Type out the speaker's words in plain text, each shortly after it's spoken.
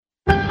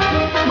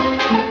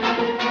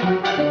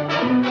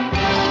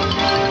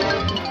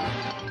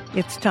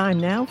It's time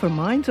now for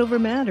Minds Over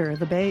Matter,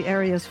 the Bay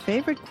Area's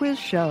favorite quiz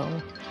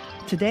show.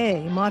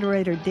 Today,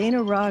 moderator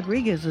Dana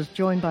Rodriguez is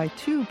joined by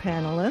two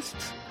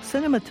panelists,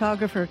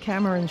 cinematographer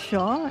Cameron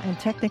Shaw and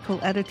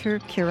technical editor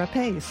Kira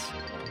Pace.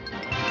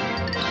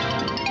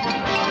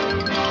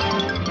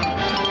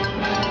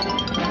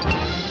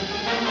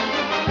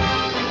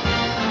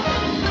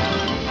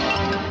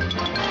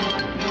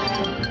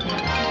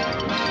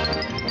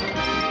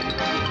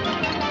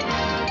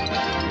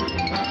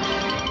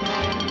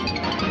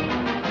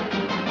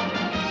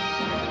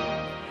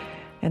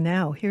 And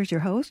now, here's your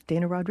host,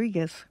 Dana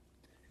Rodriguez.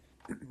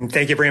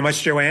 Thank you very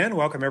much, Joanne.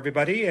 Welcome,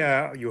 everybody.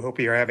 You hope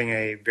you're having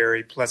a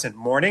very pleasant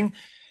morning.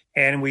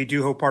 And we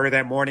do hope part of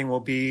that morning will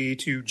be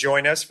to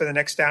join us for the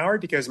next hour,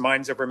 because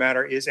Minds Over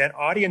Matter is an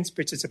audience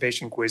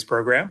participation quiz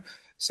program.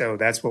 So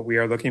that's what we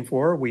are looking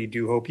for. We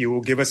do hope you will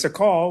give us a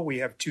call. We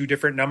have two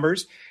different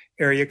numbers,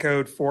 area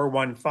code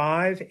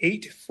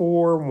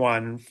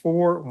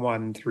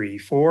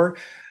 415-841-4134.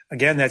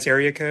 Again, that's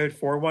area code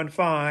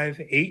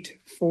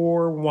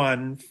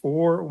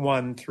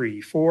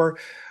 415-841-4134,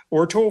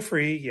 or toll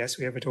free. Yes,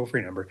 we have a toll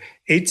free number,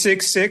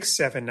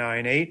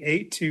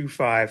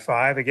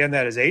 866-798-8255. Again,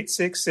 that is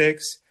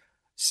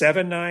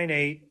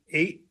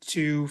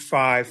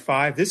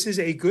 866-798-8255. This is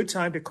a good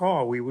time to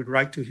call. We would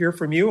like to hear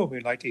from you.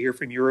 We'd like to hear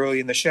from you early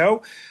in the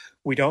show.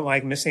 We don't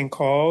like missing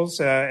calls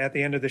at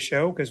the end of the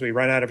show because we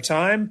run out of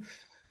time.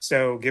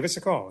 So give us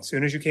a call as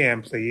soon as you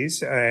can,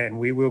 please, and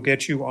we will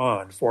get you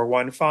on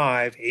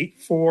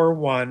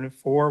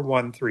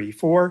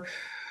 415-841-4134,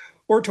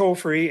 or toll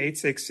free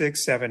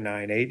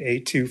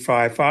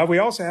 866-798-8255. We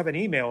also have an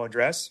email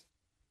address,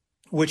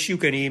 which you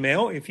can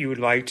email if you would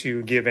like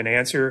to give an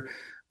answer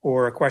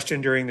or a question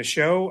during the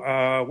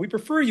show. We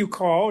prefer you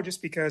call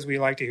just because we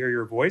like to hear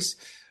your voice,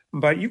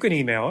 but you can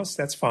email us.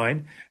 That's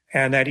fine.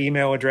 And that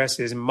email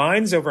address is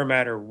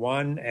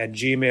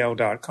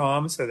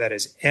mindsovermatter1@gmail.com. So that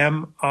is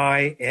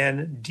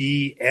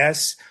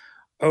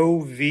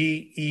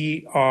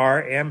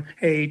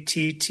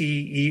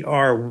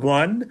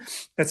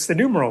MINDSOVERMATTER1. That's the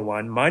numeral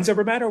 1,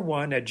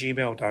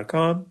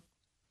 mindsovermatter1@gmail.com.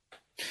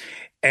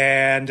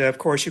 And of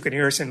course, you can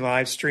hear us in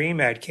live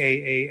stream at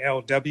kalw.org.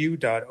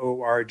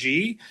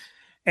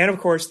 And of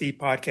course, the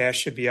podcast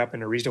should be up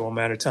in a reasonable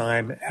amount of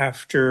time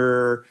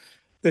after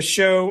the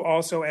show,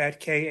 also at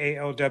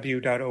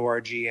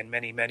kalw.org and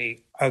many,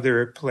 many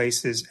other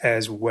places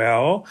as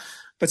well.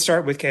 But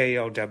start with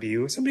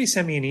KALW. Somebody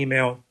sent me an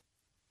email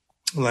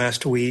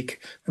last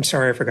week. I'm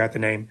sorry, I forgot the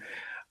name.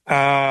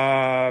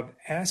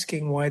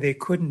 Asking why they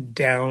couldn't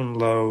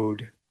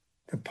download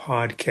the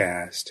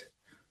podcast.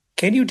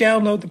 Can you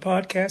download the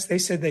podcast? They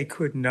said they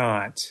could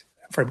not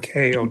from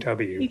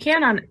KALW. You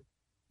can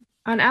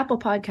on Apple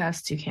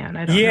Podcasts. You can.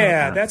 I don't know.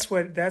 Yeah, that's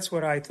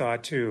what I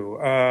thought too.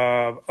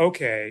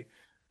 Okay.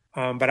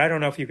 But I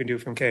don't know if you can do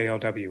from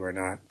KLW or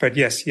not. But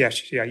yes,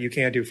 you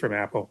can do from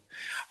Apple.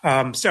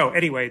 So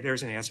anyway,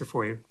 there's an answer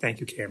for you.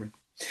 Thank you, Cameron.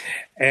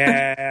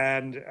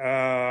 And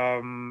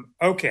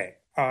okay,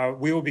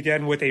 we will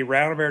begin with a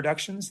round of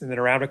introductions and then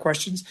a round of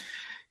questions.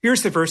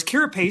 Here's the first.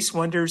 Kira Pace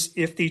wonders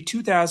if the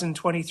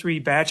 2023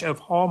 batch of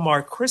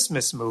Hallmark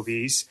Christmas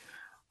movies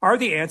are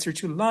the answer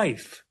to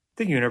life,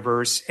 the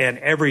universe, and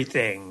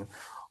everything,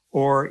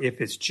 or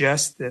if it's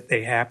just that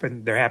there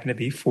happen to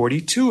be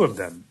 42 of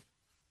them.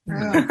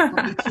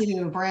 Oh,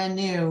 42, brand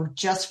new,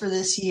 just for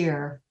this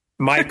year.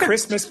 My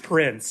Christmas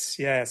Prince,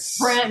 yes.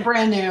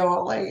 Brand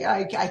new.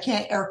 Like I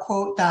can't air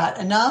quote that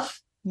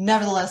enough.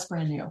 Nevertheless,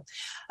 brand new.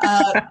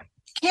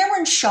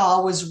 Cameron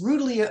Shaw was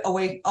rudely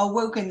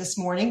awoken this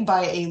morning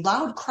by a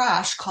loud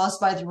crash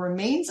caused by the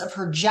remains of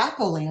her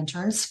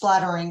jack-o'-lantern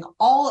splattering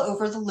all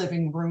over the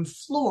living room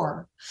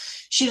floor.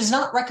 She does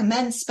not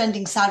recommend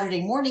spending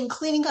Saturday morning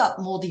cleaning up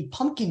moldy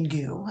pumpkin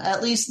goo,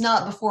 at least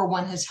not before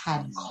one has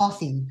had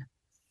coffee.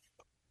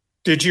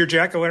 Did your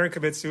jack-o'-lantern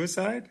commit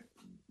suicide?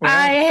 Well,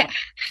 I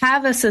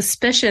have a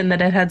suspicion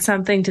that it had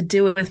something to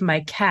do with my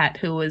cat,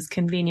 who was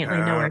conveniently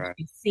nowhere to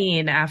be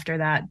seen after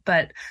that.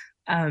 But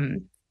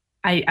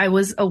I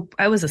was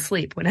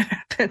asleep when it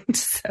happened.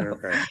 So.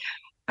 Okay.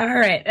 All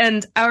right.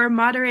 And our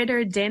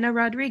moderator, Dana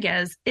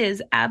Rodriguez,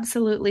 is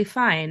absolutely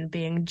fine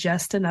being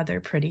just another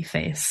pretty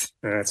face.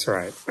 That's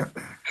right.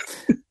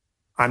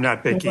 I'm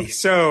not picky.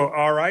 So,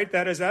 all right,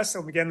 that is us.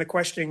 We'll begin the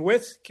questioning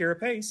with Kira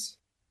Pace.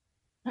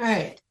 All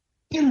right.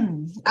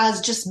 As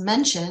just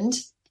mentioned,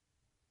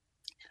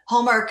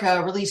 Hallmark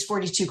released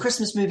 42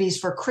 Christmas movies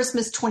for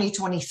Christmas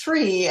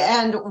 2023.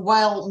 And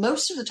while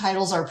most of the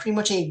titles are pretty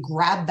much a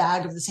grab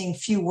bag of the same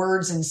few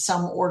words in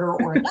some order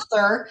or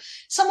another,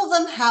 some of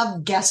them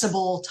have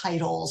guessable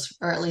titles,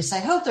 or at least I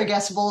hope they're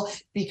guessable,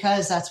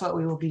 because that's what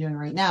we will be doing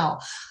right now.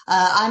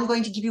 I'm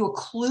going to give you a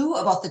clue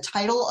about the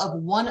title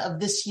of one of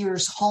this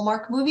year's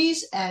Hallmark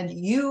movies. And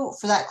you,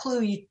 for that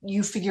clue,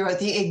 you figure out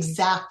the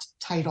exact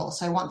title.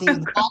 So I want the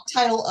exact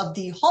title of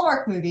the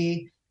Hallmark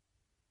movie.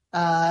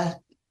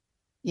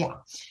 Yeah.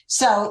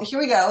 So here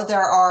we go. There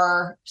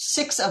are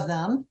 6 of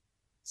them.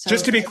 So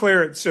just to be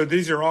clear, so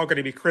these are all going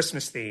to be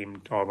Christmas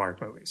themed Hallmark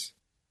movies.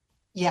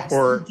 Yes.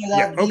 Or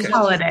okay.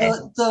 Holiday.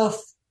 The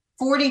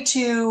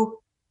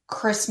 42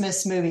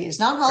 Christmas movies,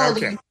 not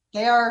Halloween.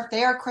 Okay.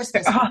 They are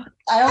Christmas. I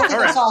don't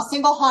think I saw a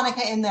single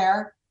Hanukkah in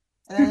there,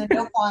 and then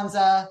no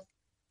Kwanzaa.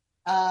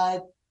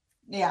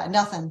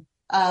 Nothing.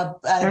 All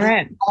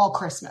right. All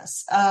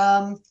Christmas.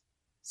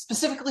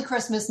 Specifically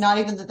Christmas, not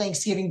even the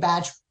Thanksgiving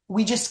batch.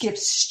 We just skip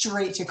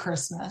straight to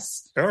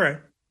Christmas. All right.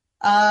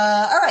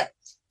 All right.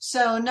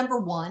 So number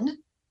 1,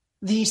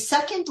 the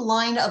second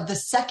line of the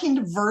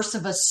second verse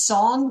of a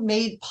song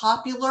made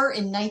popular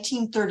in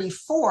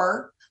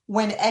 1934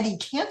 when Eddie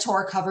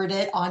Cantor covered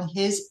it on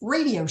his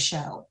radio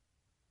show.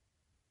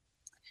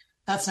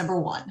 That's number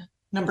 1.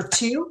 Number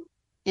 2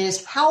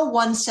 is how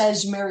one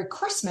says Merry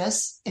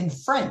Christmas in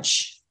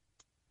French.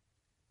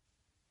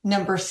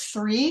 Number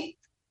 3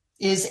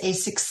 is a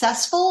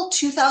successful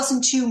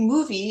 2002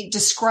 movie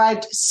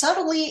described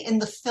subtly in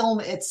the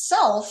film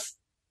itself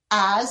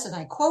as, and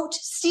I quote,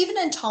 Stephen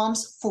and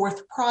Tom's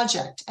fourth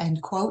project,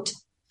 end quote,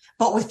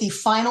 but with the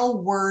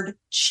final word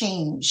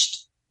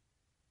changed.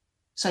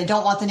 So I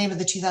don't want the name of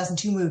the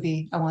 2002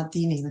 movie. I want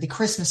the name of the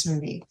Christmas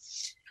movie.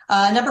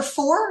 Number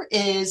 4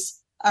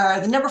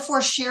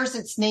 shares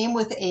its name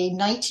with a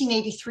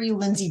 1983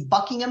 Lindsey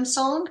Buckingham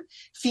song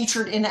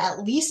featured in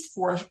at least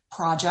 4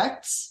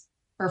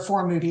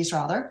 movies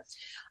rather.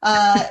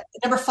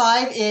 Number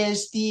 5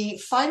 is the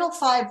final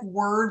 5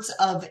 words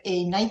of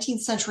a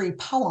 19th century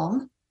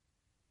poem.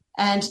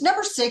 And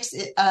number 6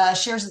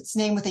 shares its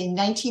name with a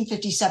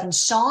 1957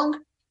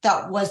 song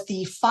that was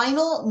the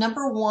final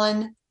number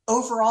 1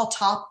 overall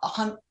top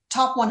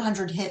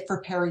 100 hit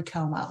for Perry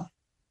Como.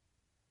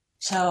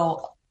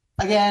 So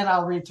again,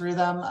 I'll read through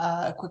them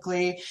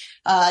quickly.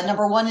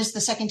 Number 1 is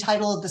the second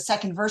title of the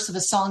second verse of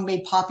a song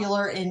made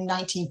popular in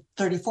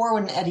 1934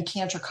 when Eddie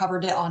Cantor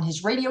covered it on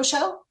his radio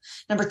show.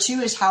 Number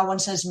 2 is how one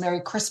says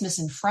Merry Christmas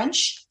in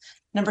French.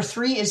 Number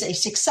 3 is a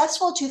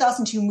successful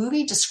 2002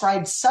 movie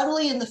described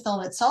subtly in the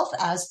film itself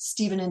as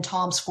Stephen and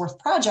Tom's fourth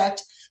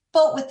project,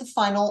 but with the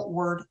final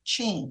word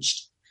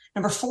changed.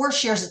 Number 4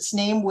 shares its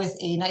name with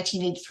a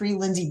 1983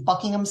 Lindsey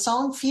Buckingham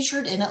song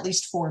featured in at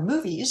least 4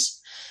 movies.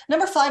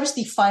 Number 5 is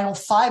the final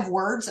 5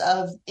 words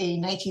of a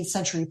 19th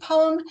century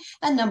poem.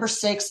 And number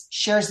 6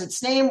 shares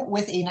its name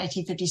with a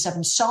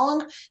 1957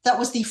 song that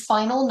was the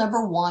final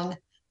number 1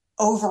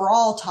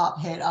 overall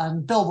top hit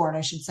on Billboard,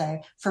 I should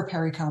say, for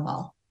Perry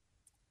Como.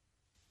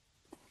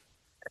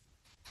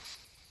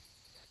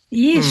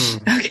 Yeesh.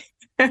 Okay.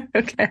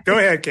 Okay. Go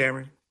ahead,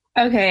 Cameron.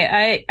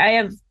 Okay. I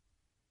have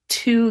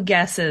 2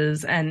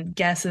 guesses, and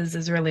guesses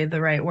is really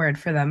the right word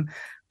for them.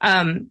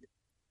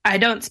 I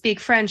don't speak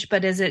French,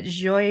 but is it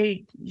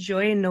Joyeux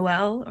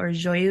Noël or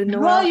Joyeux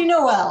Noël? Joyeux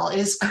Noël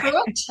is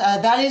correct.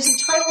 That is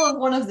the title of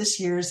one of this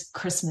year's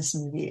Christmas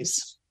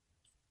movies.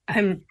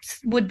 I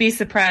would be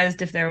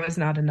surprised if there was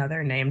not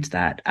another named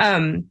that.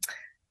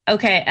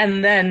 Okay,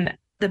 and then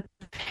the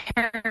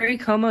Perry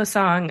Como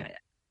song,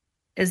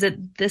 is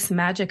it This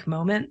Magic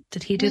Moment?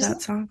 Did he do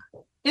that song?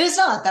 It is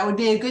not. That would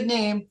be a good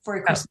name for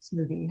a Christmas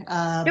movie.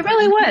 It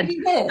really would.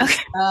 It is. Okay.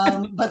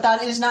 But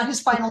that is not his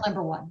final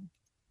number 1.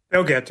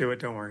 They'll get to it.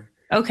 Don't worry.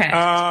 Okay.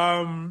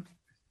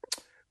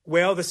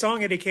 Well, the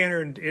song Eddie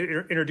Cantor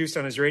introduced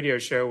on his radio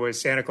show was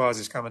Santa Claus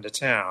is Coming to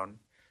Town.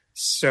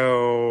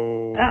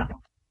 So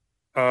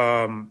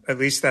at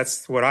least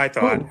that's what I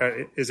thought.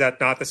 Is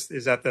that not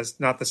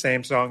the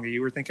same song that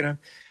you were thinking of?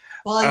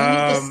 Well, I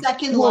need the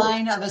second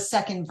line of a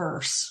second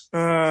verse.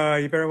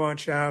 You better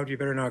watch out. You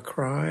better not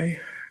cry.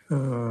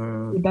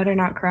 You better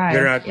not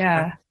cry.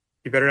 Yeah.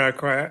 You better not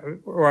cry.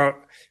 Well,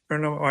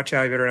 better not watch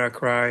out. You better not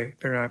cry.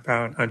 Better not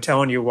pout. I'm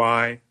telling you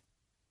why.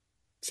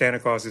 Santa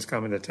Claus is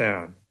coming to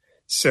town.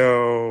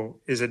 So,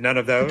 is it none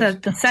of those?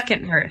 The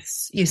second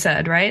verse, you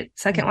said, right?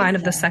 Second line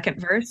of the second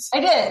verse.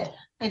 I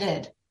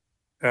did.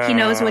 He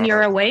knows when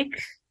you're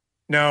awake.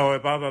 No,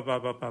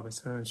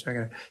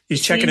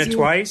 he's checking it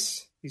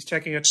twice. He's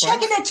checking it twice.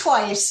 Checking it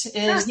twice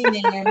is the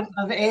name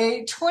of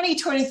a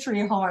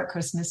 2023 Hallmark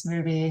Christmas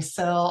movie.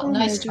 So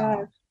nice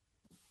job.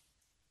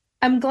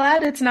 I'm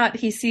glad it's not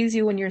He Sees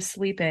You When You're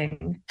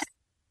Sleeping.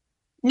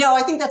 No,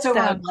 I think that's over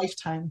on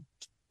Lifetime.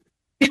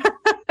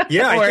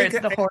 Yeah, I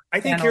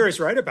think Kira's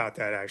right about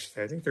that,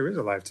 actually. I think there is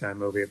a Lifetime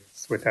movie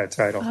with that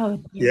title.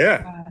 Oh,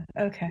 yeah.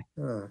 Okay.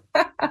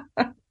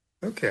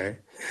 Okay.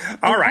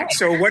 All right.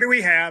 So what do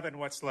we have and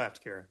what's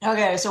left, Kira?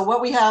 Okay. So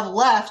what we have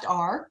left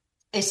are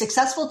a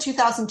successful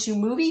 2002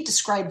 movie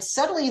described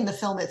subtly in the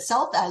film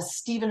itself as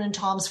Stephen and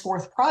Tom's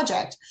fourth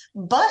project,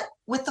 but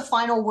with the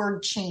final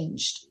word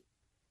changed.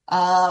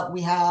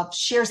 We have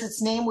shares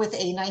its name with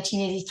a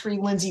 1983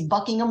 Lindsey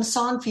Buckingham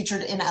song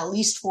featured in at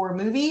least 4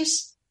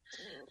 movies.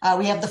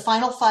 We have the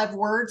final 5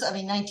 words of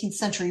a 19th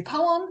century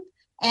poem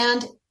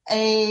and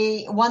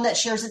one that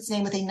shares its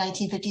name with a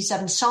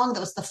 1957 song that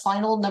was the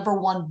final number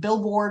 1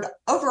 Billboard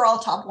overall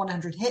top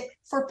 100 hit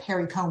for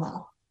Perry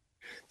Como.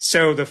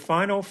 So the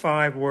final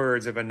 5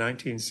 words of a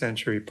 19th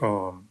century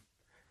poem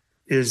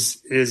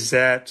is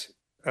that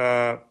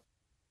the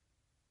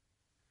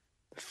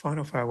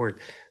final 5 words.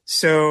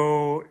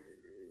 So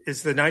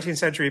is the 19th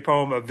century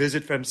poem A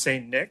Visit from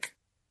St. Nick?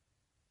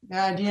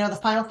 Do you know the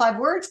final 5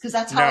 words? Because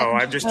that's how No,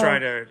 I'm just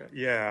trying to.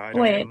 Yeah,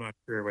 I'm not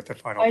sure what the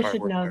final I 5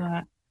 should words know are.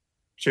 that.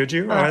 Should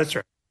you? Oh, that's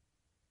right.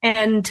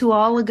 And to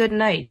all a good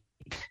night.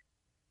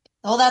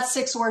 Well, that's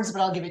 6 words,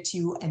 but I'll give it to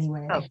you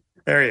anyway. Oh.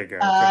 There you go.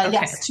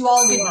 Yes, To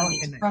All a Good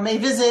Night, from A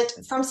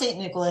Visit from St.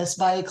 Nicholas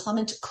by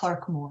Clement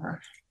Clark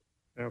Moore.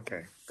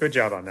 Okay, good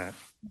job on that.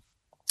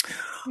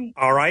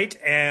 All right,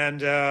 and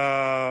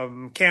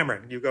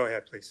Cameron, you go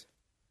ahead, please.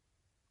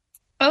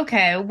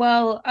 Okay,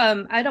 well,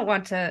 I don't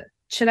want to.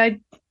 Should I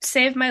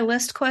save my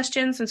list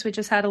question since we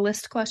just had a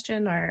list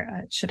question,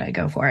 or should I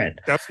go for it?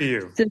 Up to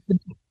you.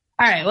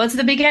 All right, well, it's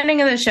the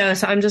beginning of the show,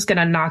 so I'm just going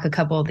to knock a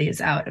couple of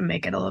these out and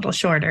make it a little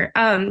shorter.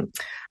 All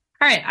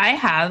right, I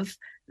have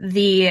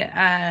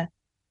the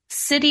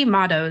city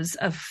mottos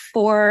of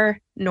 4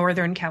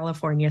 Northern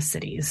California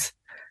cities.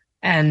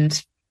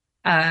 And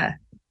I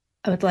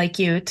would like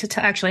you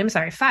to actually, I'm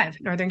sorry,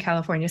 5 Northern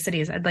California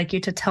cities. I'd like you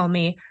to tell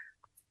me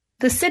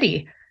the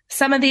city.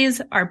 Some of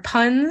these are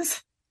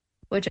puns,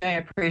 which I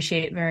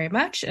appreciate very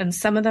much, and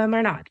some of them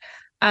are not.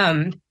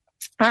 All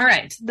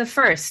right, the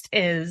first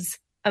is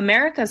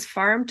America's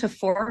farm to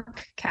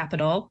fork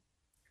capital.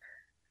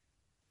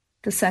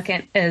 The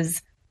second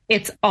is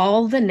It's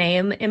All the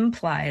Name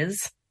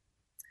Implies.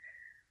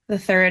 The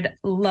third,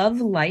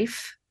 Love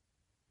Life.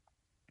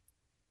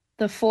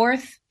 The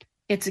fourth,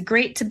 It's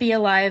Great to Be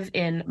Alive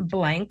in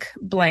blank,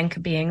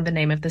 blank being the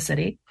name of the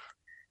city.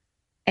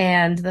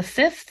 And the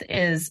fifth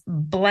is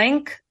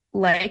Blank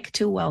Like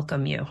to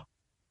Welcome You.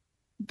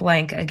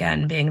 Blank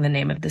again being the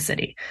name of the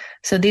city.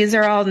 So these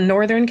are all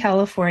Northern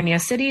California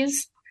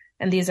cities,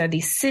 and these are the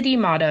city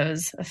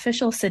mottos,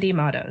 official city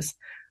mottos.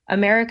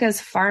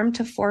 America's farm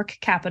to fork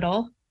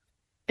capital.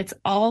 It's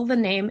All the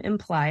Name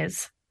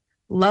Implies.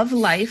 Love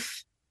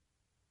Life.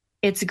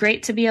 It's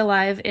Great to Be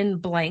Alive in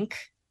blank,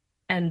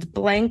 and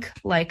Blank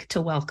Like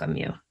to Welcome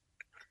You.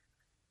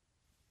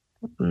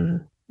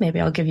 Maybe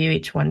I'll give you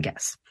each one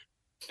guess.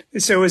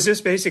 So is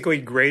this basically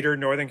greater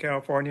Northern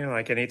California,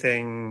 like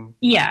anything?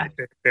 Yeah.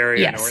 Bay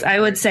Area, yes, North? I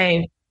would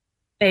say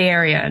Bay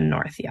Area and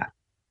North, yeah.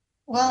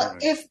 Well,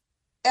 if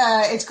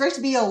It's Great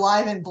to Be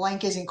Alive and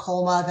blank isn't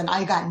Colma, then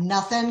I got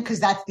nothing, because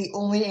that's the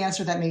only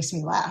answer that makes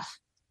me laugh.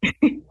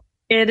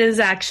 It is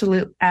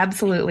actually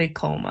absolutely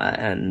Colma,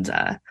 and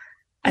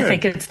I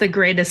think it's the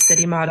greatest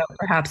city motto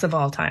perhaps of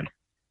all time.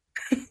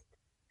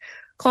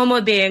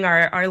 Colma being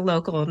our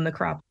local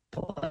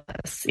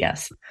necropolis,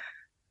 yes.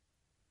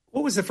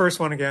 What was the first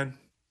one again?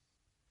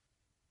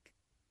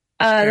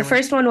 The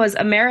first one was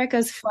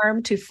America's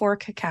farm to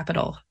fork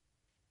capital.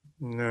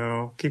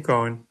 No, keep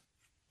going.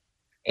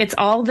 It's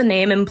All the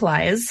Name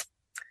Implies.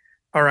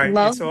 All right.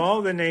 It's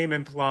All the Name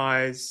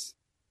Implies,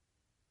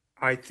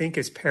 I think,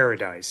 is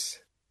Paradise.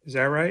 Is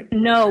that right?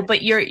 No,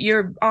 but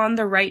you're on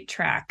the right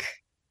track.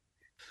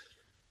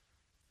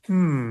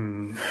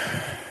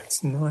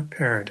 It's not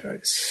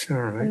Paradise. All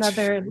right.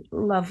 Another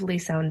lovely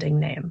sounding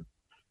name.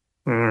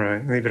 All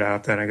right. Leave it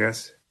out then, I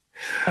guess.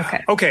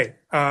 Okay.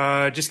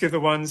 Just give the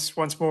ones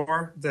once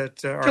more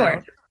that are sure.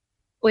 out.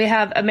 We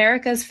have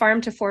America's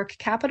farm to fork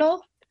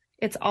capital.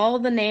 It's All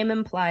the Name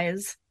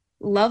Implies.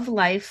 Love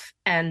Life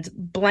and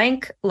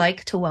Blank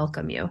Like to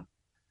Welcome You.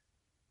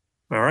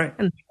 All right.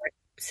 And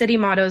city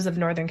mottos of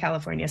Northern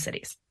California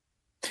cities.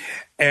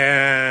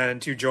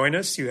 And to join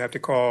us, you have to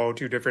call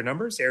 2 different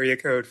numbers. Area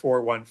code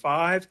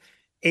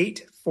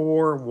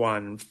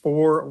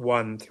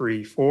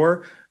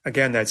 415-841-4134.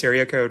 Again, that's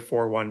area code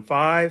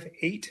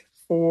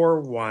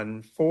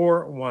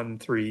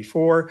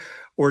 415-841-4134,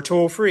 or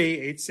toll free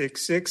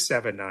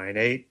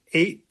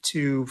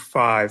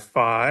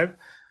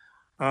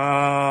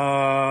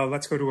 866-798-8255.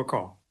 Let's go to a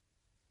call.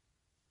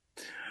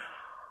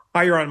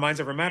 Hi, you're on Minds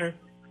Over Matter.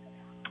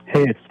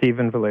 Hey, it's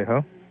Stephen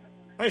Vallejo.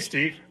 Hi,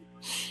 Steve.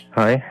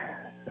 Hi.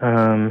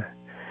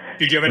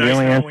 Did you have a nice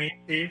Halloween,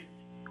 Steve,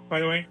 by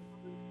the way?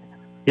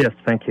 Yes,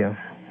 thank you.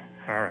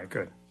 All right,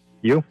 good.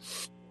 You?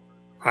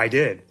 I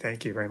did.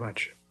 Thank you very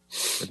much.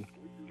 Good.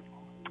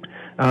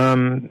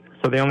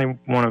 So the only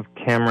one of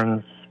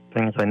Cameron's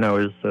things I know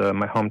is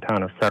my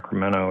hometown of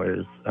Sacramento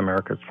is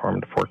America's farm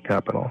to fork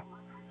capital.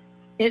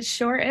 It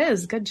sure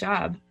is. Good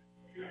job.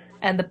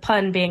 And the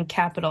pun being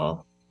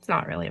capital. It's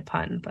not really a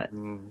pun, but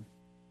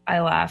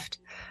I laughed.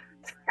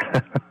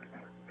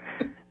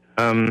 So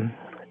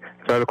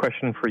I have a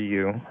question for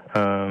you.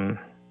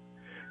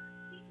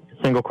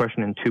 Single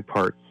question in 2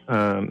 parts.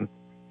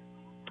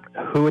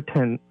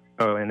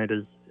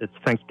 It's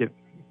Thanksgiving,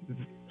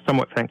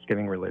 somewhat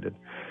Thanksgiving related.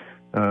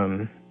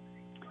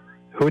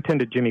 Who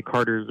attended Jimmy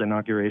Carter's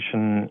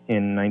inauguration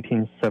in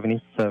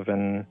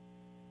 1977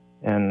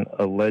 and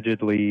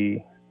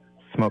allegedly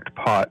smoked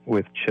pot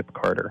with Chip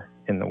Carter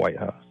in the White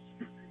House?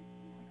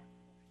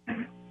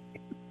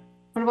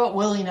 What about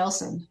Willie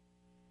Nelson?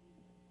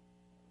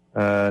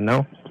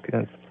 No.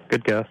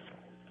 Good guess.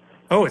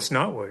 Oh, it's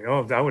not Willie.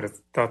 Oh, I would have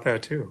thought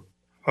that too.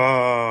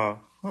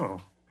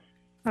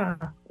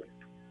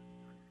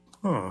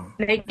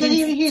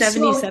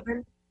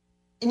 1977.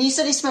 And you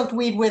said he smoked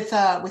weed with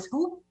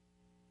who?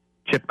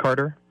 Chip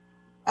Carter.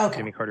 Okay.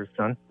 Jimmy Carter's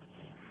son.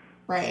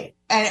 Right.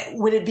 And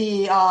would it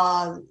be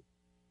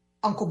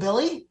Uncle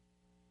Billy?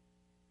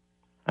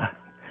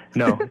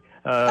 No.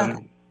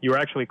 Okay. You were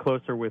actually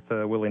closer with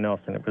Willie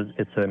Nelson.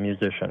 It's a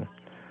musician.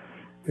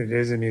 It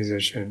is a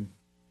musician.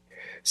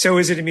 So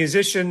is it a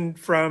musician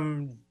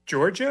from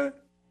Georgia?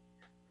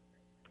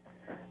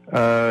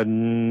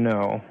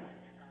 No.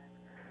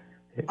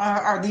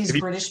 Are these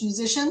British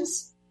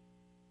musicians?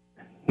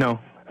 No.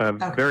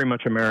 Okay. Very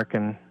much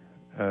American.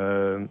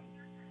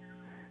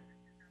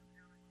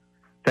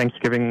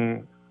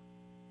 Thanksgiving,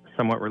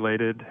 somewhat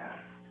related.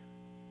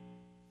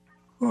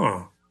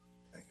 Oh,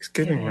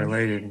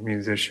 Thanksgiving-related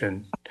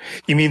musician.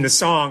 You mean the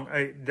song?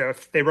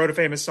 They wrote a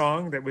famous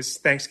song that was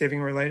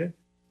Thanksgiving-related?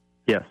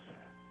 Yes.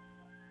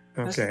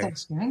 There's a Okay.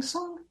 Thanksgiving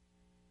song?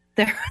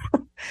 There,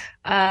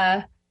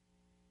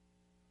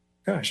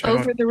 Gosh,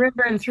 Over the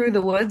River and Through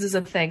the Woods is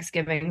a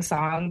Thanksgiving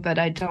song, but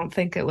I don't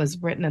think it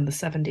was written in the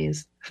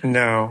 70s.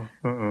 No.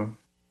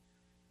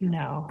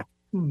 No.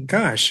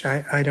 Gosh,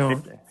 I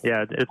don't.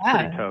 It's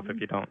pretty tough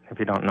if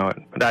you don't know it.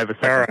 But I have a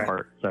second All right.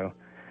 part. So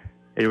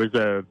it was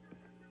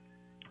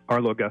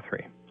Arlo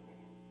Guthrie.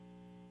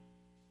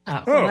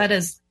 Oh, well, that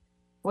is.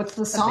 What's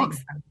the That song? makes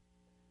sense.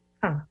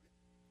 Huh.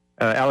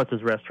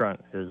 Alice's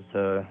Restaurant is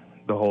the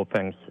whole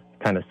thing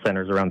kind of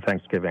centers around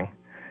Thanksgiving.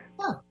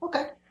 Oh,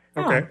 okay.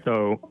 Okay.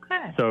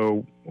 Okay.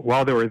 So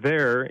while they were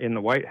there in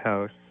the White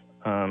House,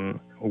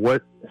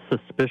 what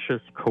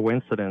suspicious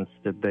coincidence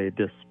did they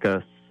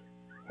discuss,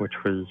 which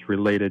was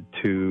related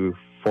to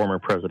former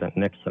President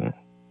Nixon?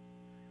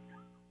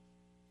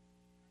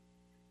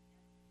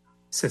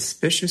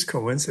 Suspicious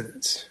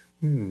coincidence.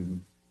 Really?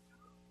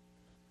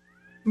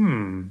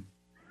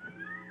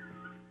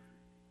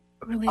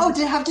 Oh,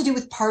 did it have to do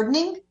with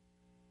pardoning?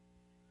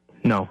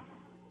 No.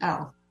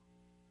 Oh.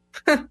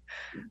 Because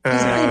if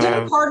they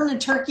didn't pardon a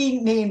turkey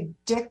named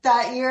Dick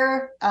that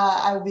year,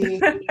 I will be.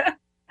 It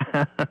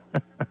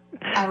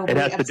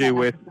has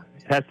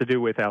to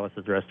do with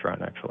Alice's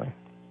Restaurant, actually.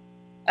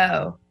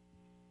 Oh.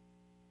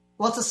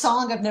 Well, it's a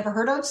song I've never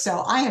heard of,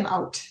 so I am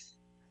out.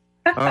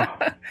 Oh.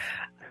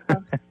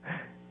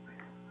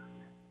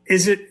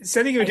 Is it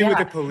something to do with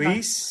Yeah. the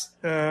police,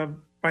 by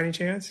any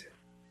chance?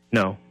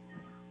 No.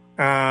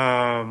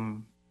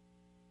 No,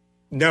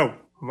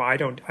 I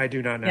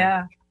do not know.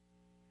 Yeah.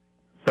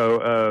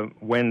 So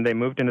when they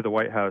moved into the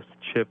White House,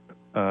 Chip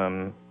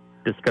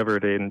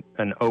discovered an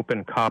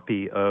open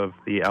copy of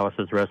the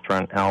Alice's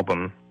Restaurant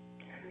album.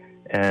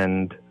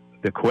 And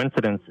the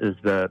coincidence is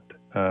that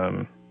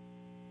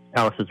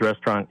Alice's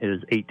Restaurant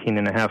is 18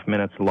 and a half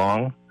minutes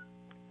long,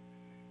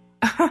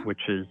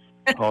 which is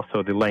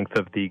also the length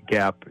of the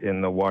gap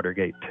in the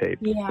Watergate tape.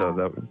 Yeah.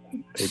 So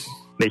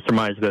they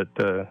surmised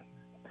that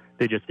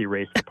they just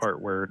erased the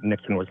part where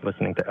Nixon was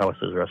listening to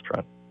Alice's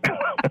Restaurant.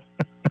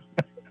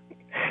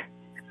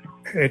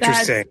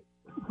 Interesting.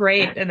 That's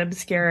great and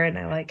obscure, and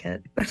I like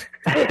it.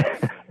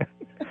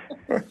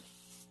 All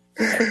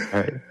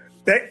right.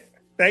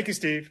 Thank you,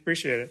 Steve.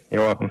 Appreciate it.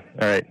 You're welcome.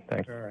 All right.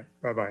 Thanks. All right.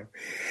 Bye-bye.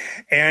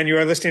 And you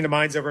are listening to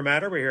Minds Over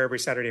Matter. We're here every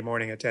Saturday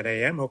morning at 10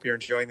 a.m. Hope you're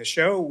enjoying the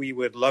show. We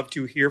would love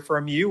to hear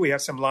from you. We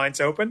have some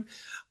lines open.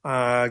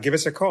 Give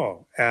us a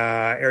call.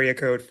 Area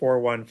code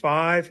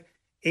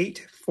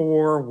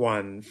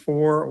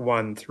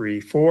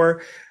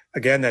 415-841-4134.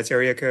 Again, that's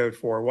area code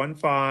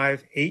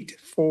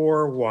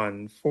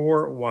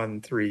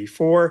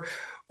 415-841-4134.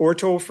 Or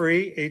toll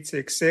free,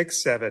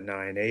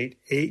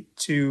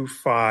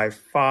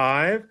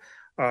 866-798-8255.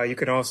 You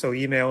can also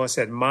email us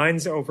at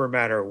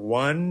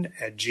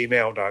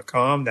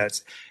mindsovermatter1@gmail.com.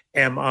 That's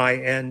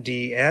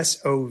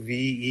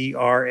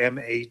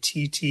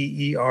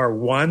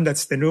MINDSOVERMATTER1.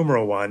 That's the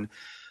numeral 1.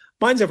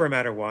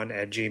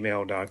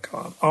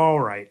 mindsovermatter1@gmail.com. All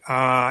right.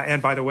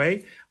 And by the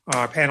way,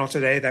 our panel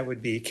today, that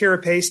would be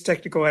Kira Pace,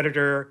 technical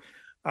editor,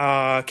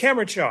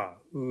 Cameron Shaw,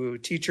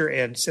 teacher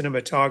and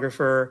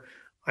cinematographer.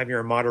 I'm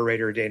your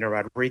moderator, Dana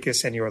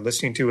Rodriguez, and you are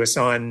listening to us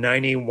on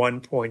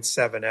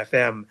 91.7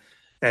 FM.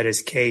 That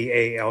is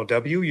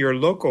KALW, your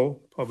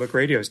local public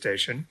radio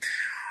station.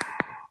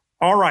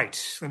 All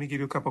right, let me give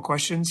you a couple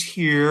questions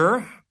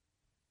here.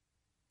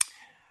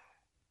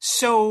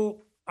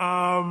 So,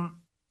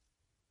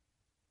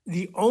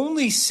 the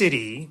only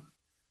city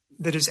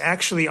that is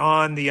actually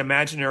on the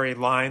imaginary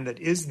line that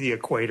is the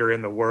equator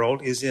in the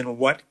world is in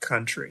what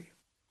country?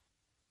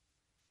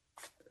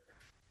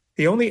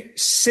 The only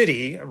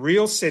city, a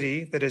real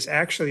city, that is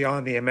actually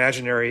on the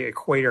imaginary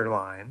equator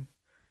line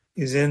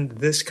is in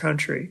this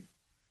country.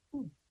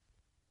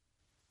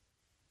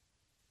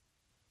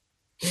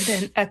 Is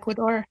it in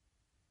Ecuador?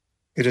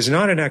 It is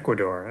not in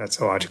Ecuador. That's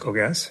a logical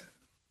guess.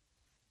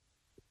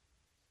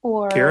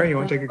 Or Kira, you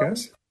want to take a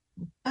guess?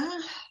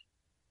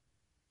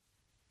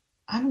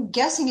 I'm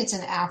guessing it's in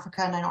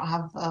Africa, and I don't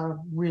have a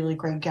really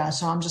great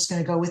guess, so I'm just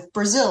going to go with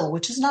Brazil,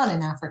 which is not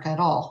in Africa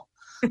at all.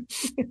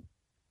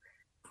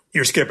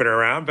 You're skipping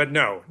around, but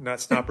no,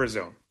 that's not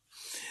Brazil.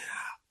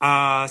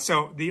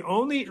 So the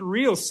only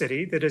real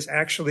city that is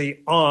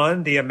actually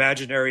on the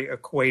imaginary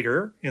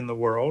equator in the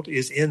world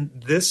is in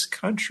this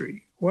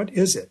country. What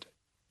is it?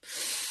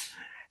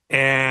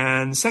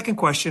 And second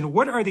question,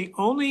 what are the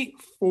only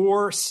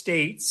 4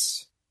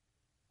 states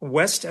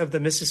west of the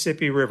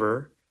Mississippi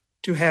River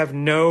to have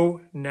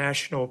no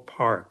national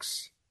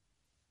parks?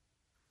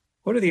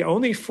 What are the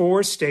only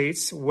 4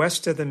 states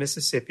west of the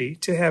Mississippi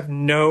to have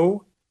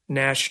no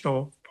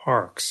national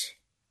parks?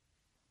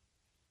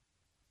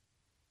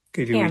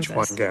 Give you each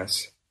one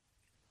guess.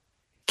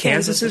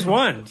 Kansas is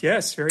one.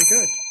 Yes, very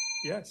good.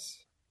 Yes,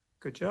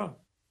 good job.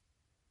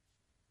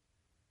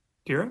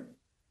 Kira?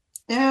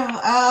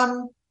 Yeah,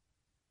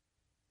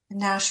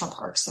 national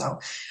parks, though.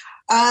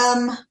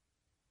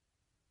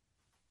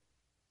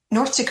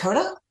 North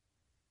Dakota?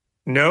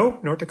 No,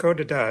 North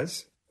Dakota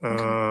does.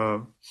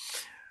 Okay.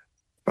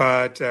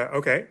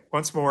 Okay,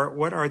 once more.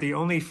 What are the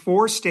only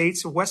 4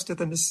 states west of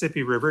the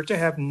Mississippi River to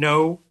have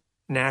no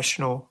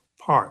national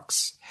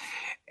parks?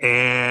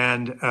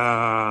 And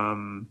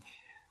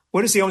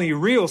what is the only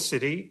real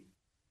city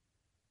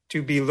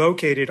to be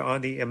located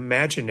on the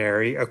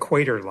imaginary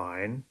equator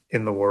line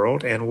in the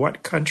world, and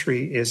what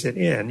country is it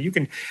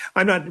in?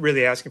 I'm not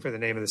really asking for the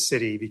name of the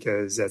city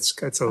because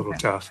that's a little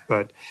tough,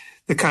 but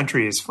the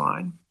country is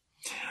fine.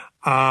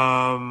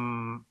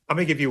 I'm going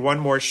to give you one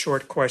more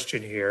short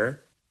question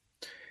here.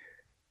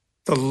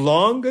 The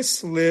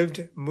longest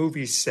lived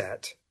movie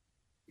set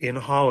in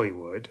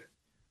Hollywood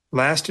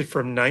lasted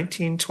from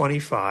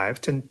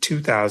 1925 to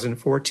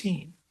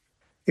 2014.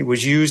 It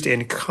was used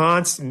in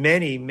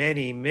many,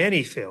 many,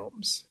 many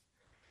films.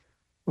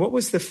 What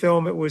was the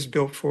film it was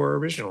built for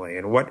originally,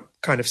 and what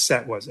kind of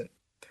set was it?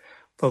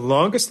 The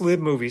longest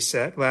lived movie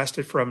set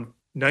lasted from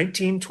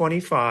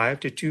 1925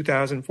 to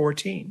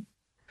 2014.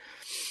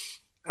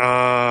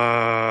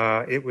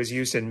 It was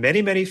used in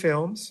many, many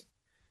films.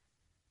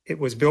 It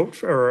was built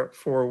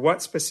for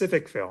what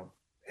specific film,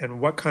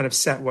 and what kind of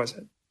set was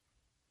it?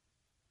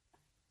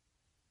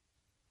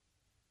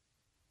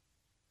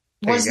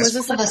 Was this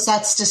one of the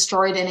sets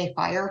destroyed in a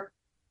fire?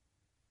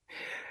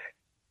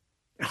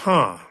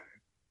 Huh.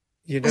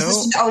 Was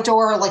this an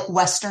outdoor,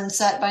 Western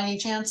set by any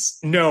chance?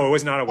 No, it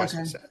was not a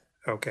Western set.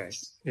 Okay.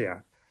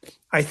 Yeah.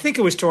 I think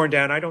it was torn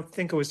down. I don't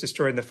think it was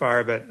destroyed in the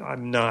fire, but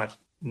I'm not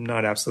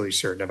absolutely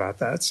certain about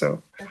that.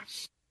 So,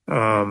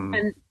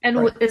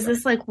 is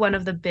this one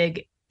of the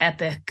big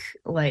epic,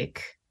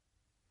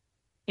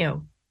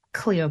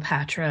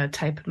 Cleopatra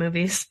type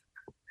movies?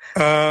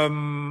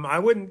 I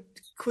wouldn't.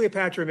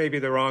 Cleopatra may be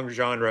the wrong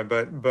genre,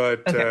 but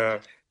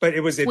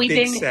it was a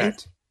big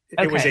set.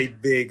 It was a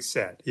big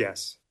set.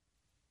 Yes.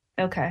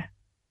 Okay.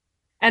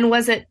 And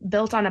was it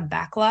built on a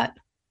backlot,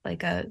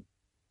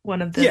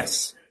 one of the?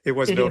 Yes, it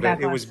was built.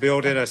 It was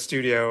built in a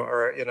studio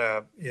or in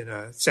a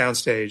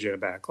soundstage in a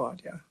backlot.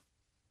 Yeah.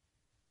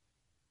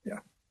 Yeah.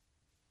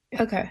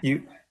 Okay.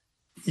 You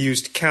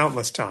used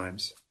countless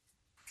times.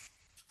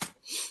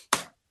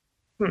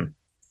 Okay.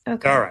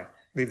 All right.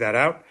 Leave that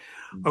out.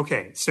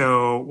 Okay,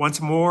 so once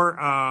more,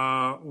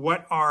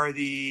 what are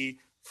the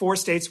 4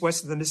 states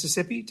west of the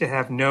Mississippi to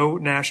have no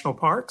national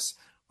parks?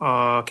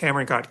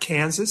 Cameron got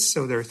Kansas,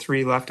 so there are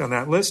 3 left on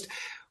that list.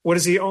 What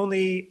is the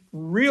only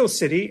real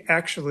city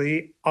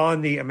actually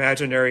on the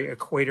imaginary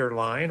equator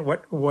line?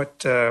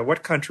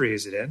 What country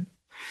is it in?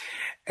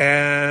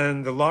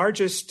 And the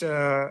longest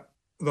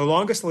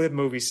lived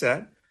movie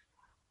set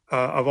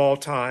of all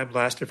time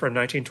lasted from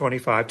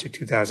 1925 to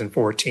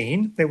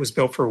 2014. It was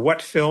built for what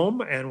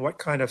film, and what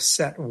kind of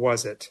set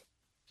was it?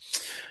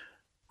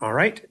 All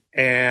right,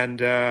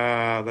 and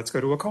let's go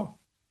to a call.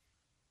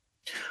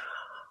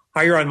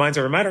 Hi, you're on Minds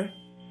Over Matter.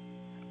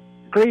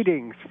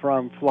 Greetings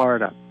from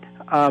Florida.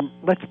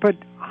 Let's put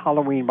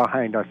Halloween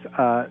behind us.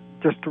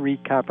 Just to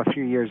recap, a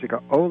few years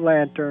ago,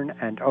 O-lantern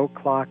and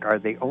O-clock are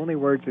the only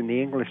words in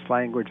the English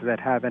language that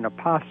have an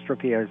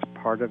apostrophe as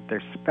part of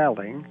their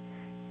spelling.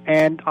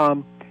 And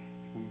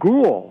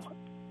Ghoul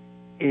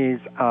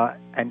is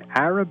an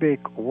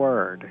Arabic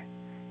word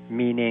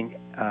meaning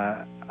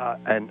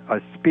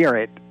a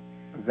spirit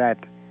that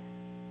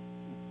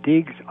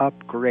digs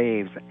up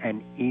graves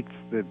and eats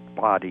the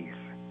bodies.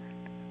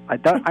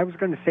 I was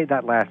going to say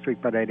that last week,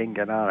 but I didn't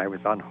get on. I was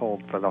on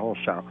hold for the whole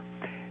show.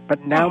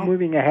 But now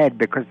moving ahead,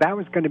 because that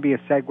was going to be a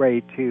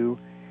segue to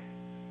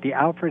the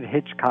Alfred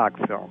Hitchcock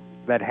film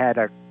that had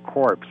a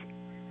corpse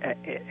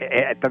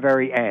at the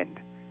very end.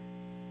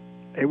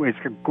 It was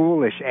a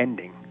ghoulish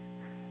ending.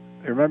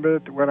 Remember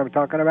what I'm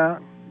talking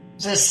about?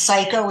 Is it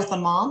Psycho with the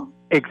mom?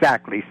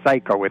 Exactly,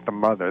 Psycho with the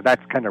mother.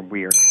 That's kind of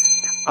weird.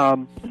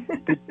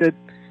 The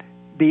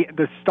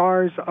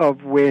stars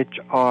of which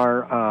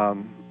are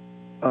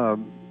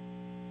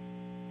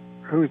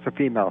who's the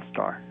female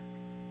star?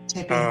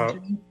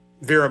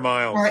 Vera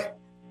Miles.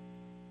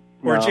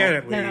 Or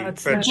Janet Leigh. No,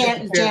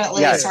 Janet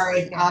Leigh,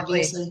 sorry,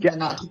 obviously.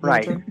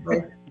 Right.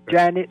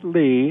 Janet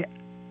Leigh,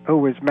 who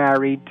was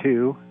married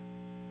to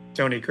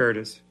Tony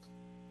Curtis.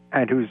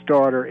 And whose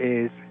daughter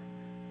is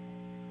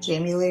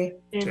Jamie Lee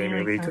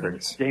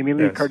Curtis. Jamie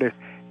Lee Curtis.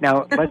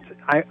 Now,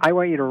 I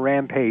want you to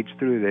rampage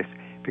through this,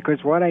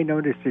 because what I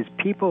noticed is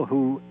people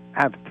who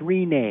have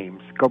 3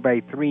 names, go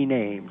by 3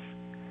 names,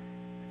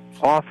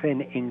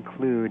 often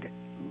include,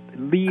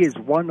 Lee is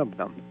one of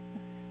them.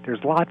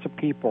 There's lots of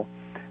people.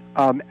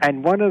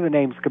 And one of the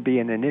names could be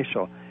an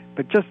initial.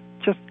 But just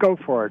just go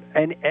for it.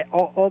 And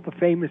all the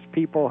famous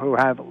people who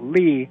have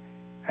Lee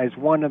as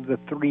one of the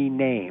three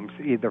names,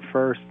 either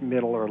first,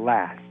 middle, or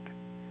last.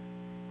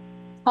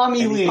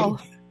 Tommy Lee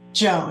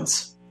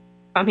Jones.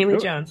 Tommy Lee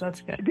Jones.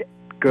 That's good.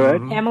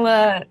 Good.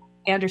 Pamela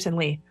Anderson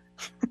Lee.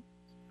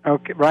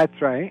 Okay,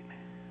 that's right.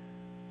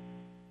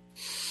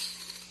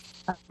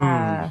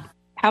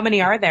 How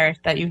many are there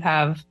that you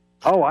have?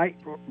 Oh, how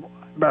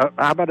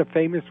about a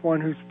famous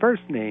one whose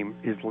first name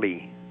is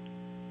Lee?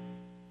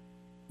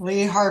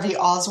 Lee Harvey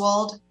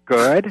Oswald.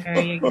 Good. There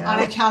you go. On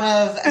account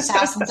of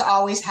assassins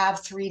always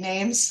have three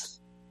names.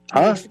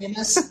 Huh?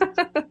 Famous.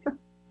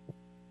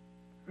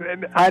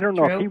 I don't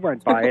know True. if he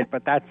went by it,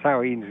 but that's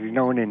how he's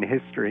known in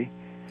history.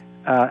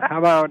 How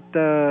about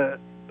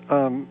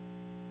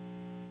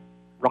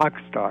rock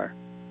star?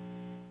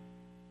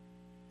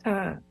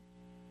 Well,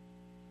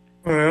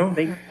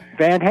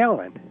 Van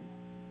Halen.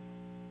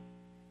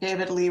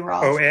 David Lee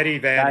Roth. oh, Eddie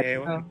Van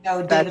Halen.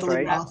 No, That's David Lee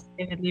right. Roth.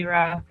 David Lee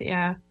Roth.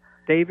 Yeah.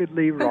 David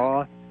Lee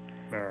Roth.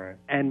 All right.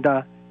 And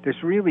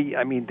there's really,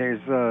 I mean,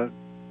 there's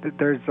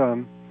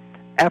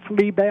F.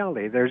 Lee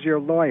Bailey. There's your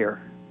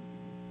lawyer.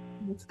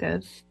 That's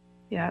good.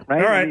 Yeah.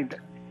 Right? All right.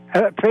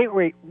 I mean,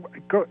 wait,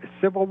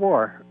 Civil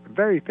War.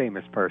 Very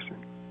famous person.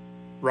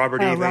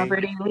 Robert E. Lee.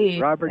 Robert E. Lee.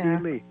 Robert yeah.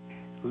 E. Lee.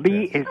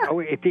 Lee is. Oh,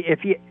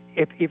 if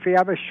you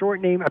have a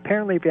short name,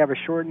 apparently, if you have a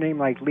short name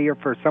like Lee, or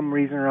for some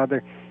reason or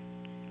other,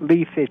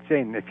 Lee fits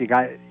in. If you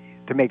got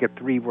to make a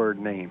 3-word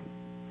name.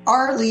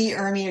 R. Lee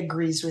Ermey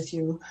agrees with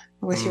you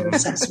with your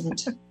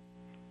assessment.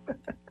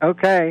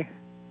 Okay.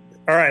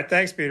 All right.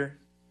 Thanks, Peter.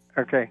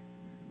 Okay.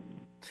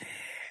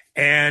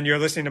 And you're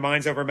listening to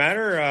Minds Over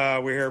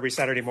Matter. We're here every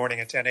Saturday morning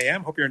at 10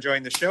 a.m. Hope you're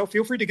enjoying the show.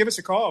 Feel free to give us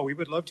a call. We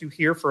would love to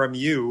hear from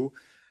you.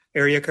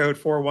 Area code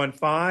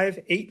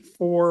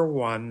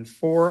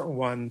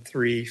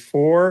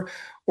 415-841-4134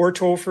 or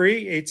toll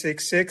free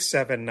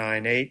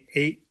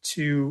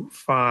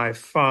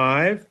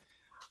 866-798-8255.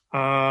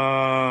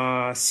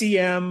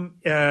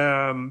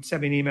 CM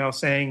sent me an email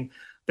saying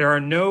there are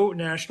no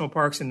national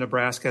parks in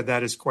Nebraska.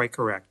 That is quite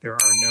correct. There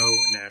are no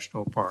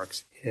national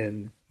parks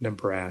in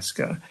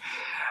Nebraska.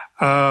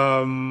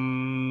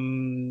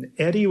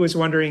 Eddie was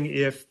wondering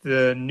if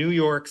the New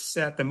York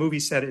set, the movie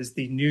set, is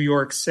the New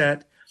York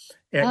set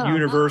at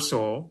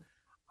Universal.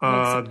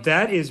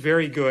 That is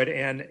very good.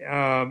 And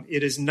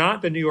it is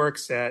not the New York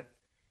set.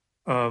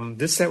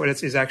 This set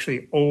is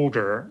actually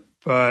older,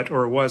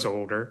 or was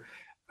older.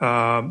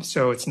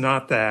 So it's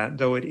not that,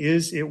 though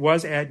it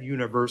was at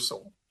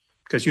Universal,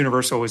 because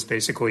Universal is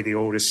basically the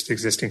oldest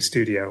existing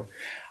studio.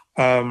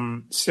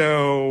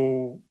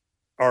 So,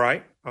 all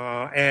right.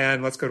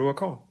 And let's go to a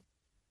call.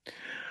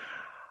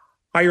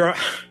 Hi, you're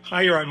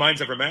on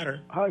Minds Over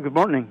Matter. Hi, good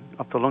morning.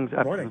 After long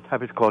Morning.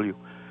 happy to call you.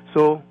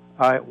 So,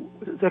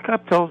 the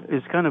capital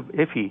is kind of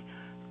iffy.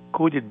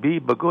 Could it be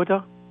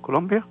Bogota,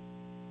 Colombia,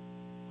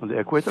 on the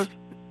equator?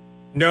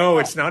 No,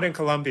 it's not in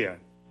Colombia.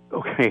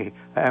 Okay,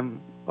 I'm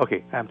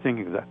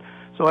thinking that.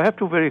 So I have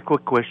two very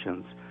quick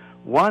questions.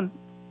 One,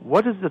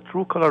 what is the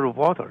true color of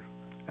water?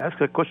 I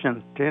asked a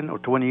question 10 or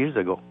 20 years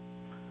ago,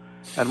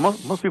 and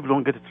most people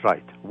don't get it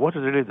right. What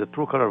is really the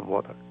true color of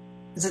water?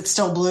 Is it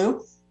still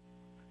blue?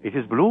 It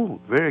is blue.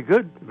 Very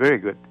good. Very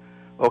good.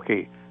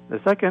 Okay. The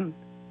second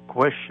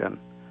question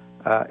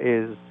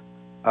is,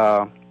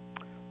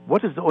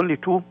 what is the only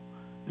two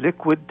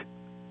liquid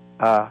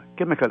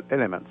chemical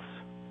elements?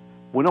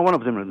 We know one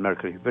of them is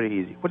mercury. Very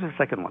easy. What is the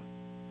second one?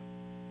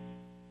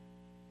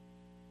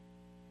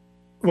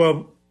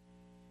 Well,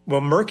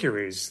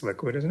 mercury's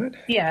liquid, isn't it?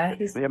 Yeah.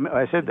 Yeah,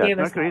 I said that.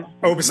 Mercury.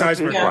 Oh,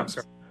 besides mercury. mercury. Yeah. I'm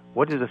sorry.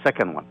 What is the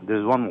second one?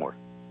 There's one more.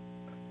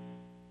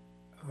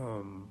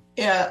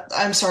 Yeah,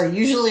 I'm sorry.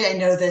 Usually I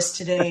know this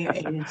today.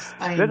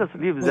 Let us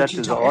leave that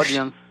to the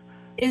audience,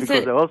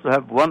 because I also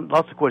have one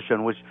last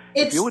question, which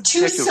It's if you would 2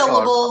 take your car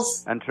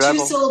syllables. and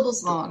travel, 2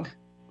 syllables long.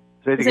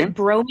 say it Is again. it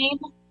bromine?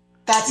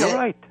 That's You're it.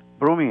 right.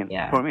 Bromine.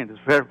 Yeah. Bromine is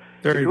fair.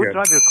 Very if you good.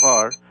 drive your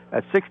car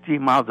at 60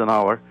 miles an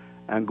hour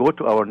and go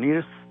to our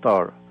nearest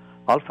star,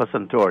 Alpha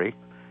Centauri,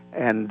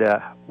 and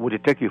would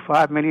it take you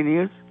 5 million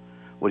years?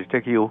 Would it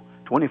take you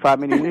 25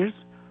 million years?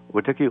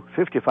 Would it take you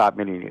 55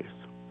 million years?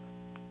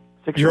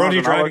 60 You're miles only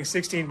an driving hour,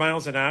 16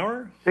 miles an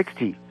hour?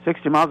 60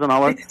 miles an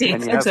hour, 60,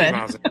 and you that's have, good.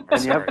 Miles an hour.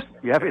 and Sorry.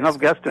 you have enough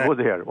gas to go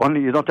there.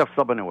 Only you don't have to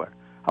stop anywhere.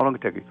 How long it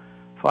take you?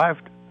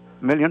 5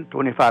 million,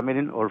 25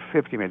 million, or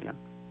 50 million?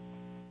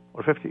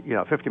 Or 50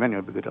 million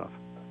would be good enough.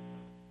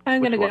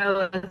 I'm going to Which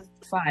go with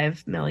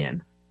 5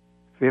 million.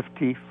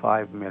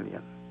 55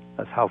 million.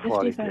 That's how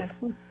far it 55.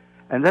 is.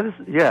 And that is,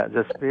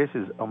 the space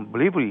is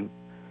unbelievably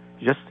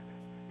just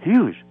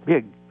huge,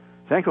 big.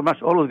 Thank you very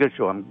much. Always good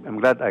show. I'm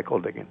glad I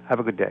called again. Have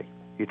a good day.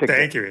 You take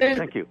Thank care. you.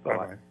 Thank you. Bye-bye.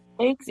 Bye-bye.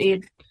 Thanks,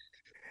 Ed.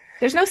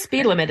 There's no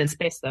speed limit in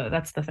space, though.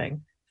 That's the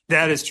thing.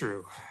 That is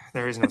true.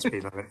 There is no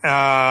speed limit.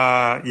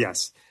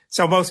 Yes.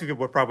 So most people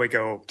would probably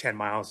go 10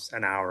 miles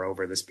an hour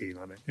over the speed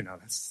limit.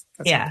 That's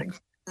Yeah. something.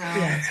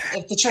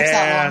 If the trip's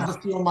that long, the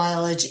fuel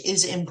mileage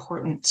is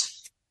important.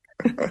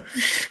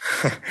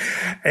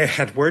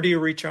 And where do you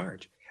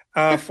recharge?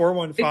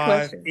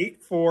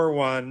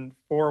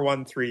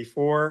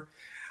 415-841-4134.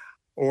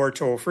 or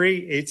toll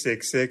free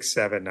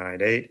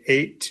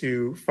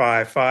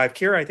 866-798-8255.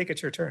 Kira, I think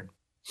it's your turn.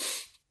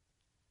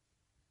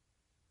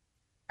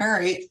 All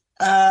right.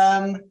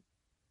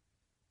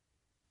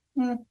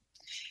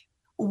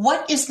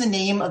 What is the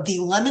name of the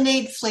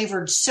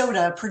lemonade-flavored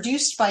soda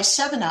produced by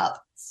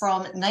 7-Up from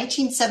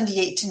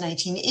 1978 to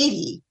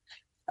 1980?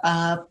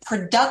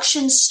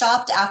 Production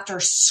stopped after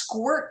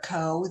Squirt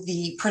Co.,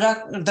 the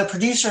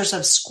producers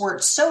of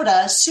Squirt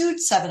Soda, sued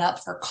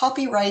 7-Up for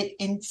copyright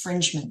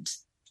infringement.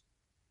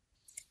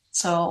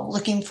 So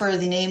looking for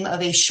the name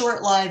of a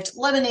short-lived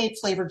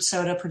lemonade-flavored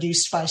soda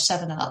produced by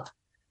 7-Up.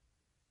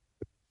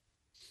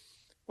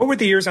 What were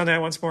the years on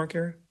that once more,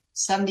 Kira?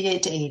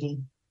 78 to 80.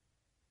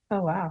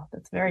 Oh, wow.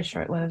 That's very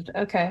short-lived.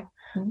 Okay.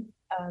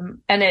 Mm-hmm.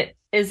 And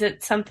is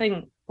it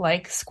something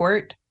like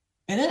Squirt?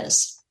 It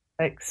is.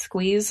 Like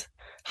Squeeze?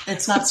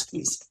 It's not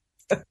Squeeze.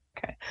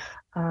 Okay.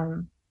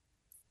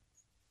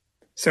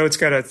 So it's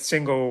got a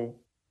single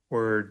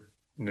word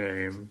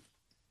name.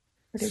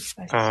 Produced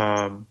by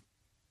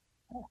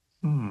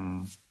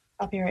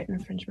copyright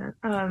infringement.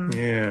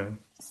 Yeah.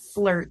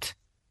 Flirt.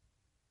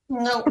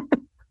 No.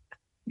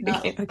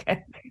 No.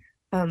 Okay.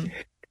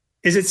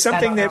 Is it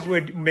something that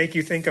would make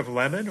you think of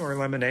lemon or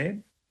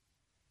lemonade?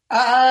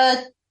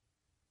 Not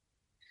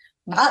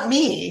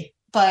me,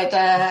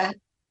 but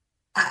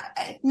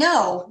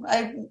no.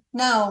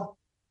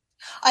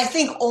 I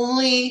think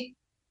only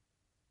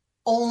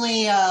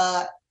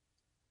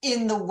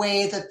in the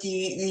way that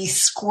the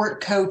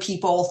Squirt Co.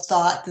 people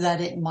thought that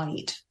it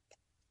might.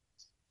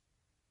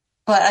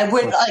 But I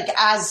would like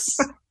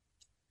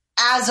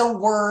as a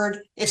word,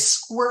 if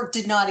squirt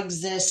did not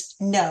exist,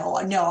 no,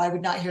 I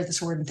would not hear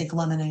this word and think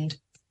lemonade.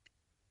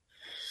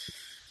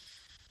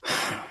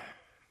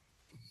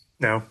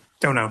 No,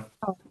 don't know.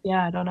 Oh,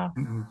 yeah, I don't know.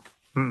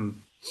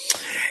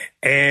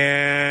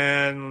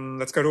 And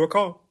let's go to a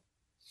call.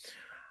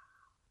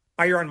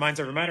 Hi, you're on Minds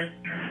Over Matter.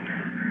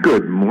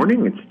 Good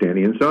morning. It's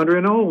Danny and Sandra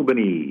in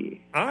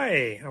Albany.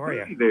 Hi, how are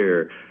you? Hi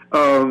there.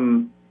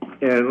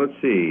 And let's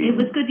see. It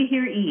was good to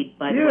hear Eid,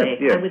 by the way.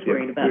 I was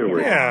worried about him.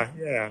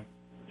 Yeah.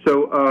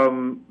 So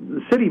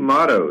the city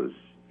mottos,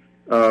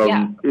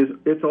 is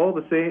it's all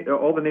the same?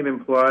 All the name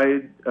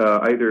implied,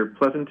 either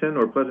Pleasanton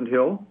or Pleasant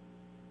Hill.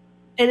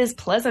 It is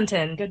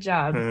Pleasanton. Good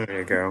job. There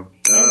you go.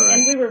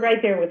 And we were right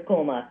there with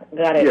Colma.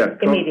 Got it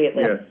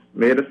immediately. Yes,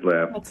 made us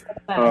laugh. That's the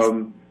best.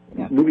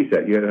 Movie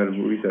set. You had a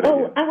movie set.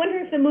 Oh, I wonder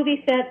if the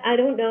movie set. I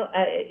don't know.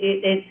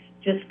 It's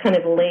just kind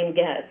of a lame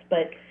guess,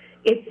 but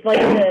it's like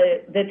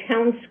the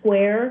town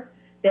square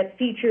that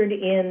featured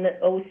in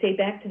say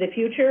Back to the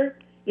Future.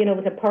 You know,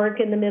 with a park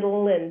in the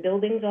middle and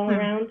buildings all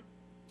around.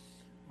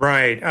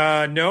 Right.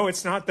 No,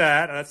 it's not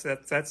that.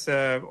 That's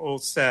an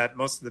old set.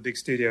 Most of the big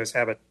studios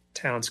have a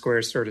town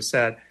square sort of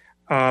set.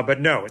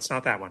 But no, it's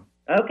not that one.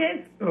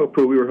 Okay. Oh,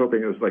 Pooh, we were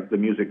hoping it was like The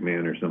Music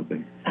Man or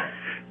something.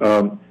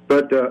 But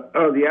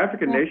the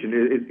African nation,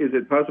 is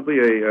it possibly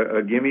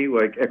a Guinea,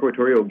 like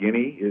Equatorial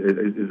Guinea?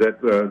 Is that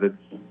that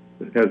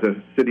has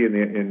a city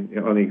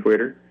on the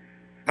equator?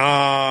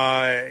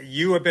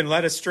 You have been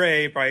led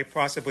astray by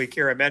possibly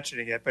Kira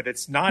mentioning it, but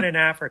it's not in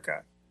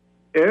Africa.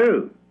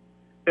 Oh.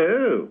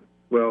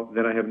 Well,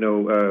 then I have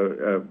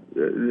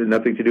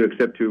nothing to do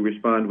except to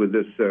respond with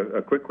this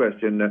a quick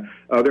question.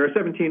 There are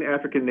 17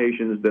 African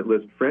nations that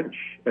list French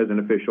as an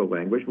official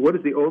language. What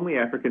is the only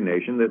African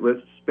nation that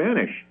lists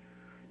Spanish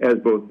as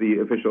both the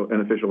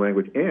official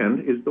language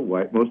and is the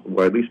most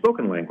widely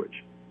spoken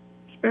language?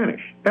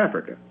 Spanish,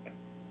 Africa.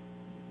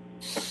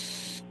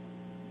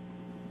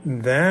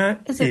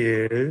 That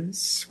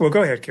is well.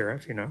 Go ahead, Kira,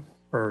 if you know,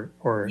 or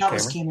that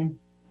was Cameron.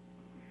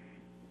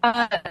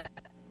 I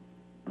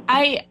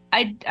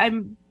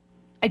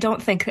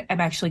don't think I'm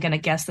actually going to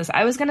guess this.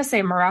 I was going to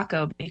say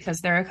Morocco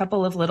because there are a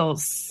couple of little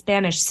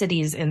Spanish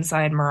cities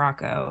inside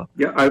Morocco.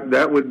 Yeah,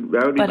 that would be.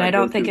 But I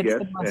don't think it's guess,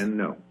 the most. And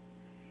no.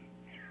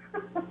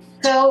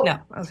 So no,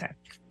 okay.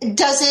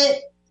 Does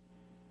it?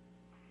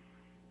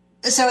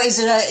 So is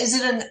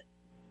it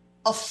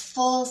a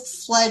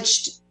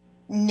full-fledged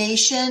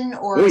nation,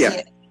 or is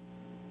it?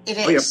 It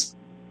is.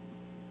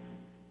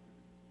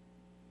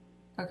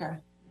 Yeah. Okay.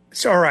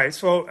 So all right.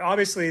 So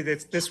obviously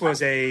this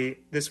was an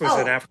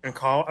African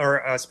or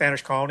a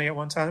Spanish colony at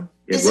one time.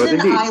 Is it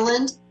an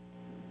island?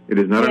 It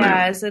is not an island.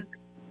 Yeah, is it?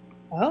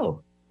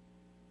 Oh.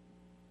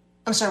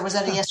 I'm sorry. Was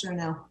that a yes or a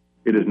no?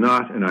 It is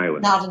not an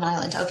island. Not an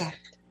island. Okay.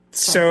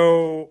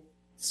 So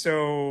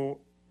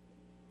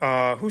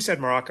who said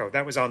Morocco?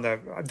 That was on the.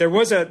 There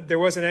was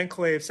an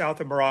enclave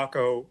south of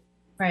Morocco,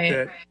 right,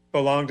 that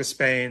belonged to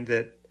Spain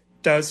that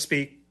does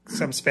speak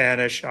some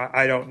Spanish.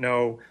 I don't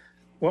know.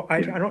 Well,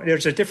 I don't.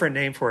 There's a different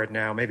name for it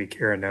now. Maybe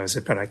Kira knows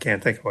it, but I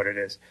can't think of what it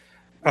is.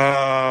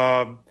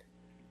 But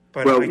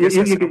well,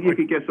 you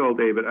could guess all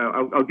day, but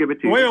I'll give it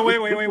to you.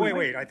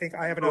 Wait! I think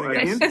I have another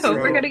guess.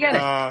 We're gonna get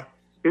it.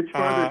 It's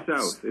farther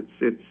south.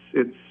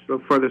 It's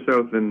farther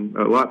south than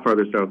a lot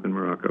farther south than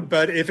Morocco.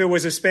 But if it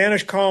was a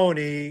Spanish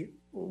colony,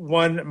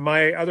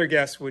 my other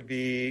guess would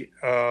be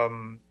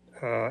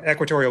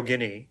Equatorial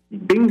Guinea.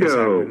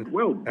 Bingo!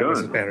 Well done. That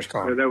was a Spanish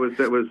colony. That was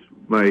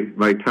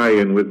my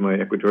tie-in with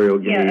my Equatorial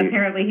Guinea. Yeah,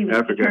 apparently he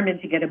was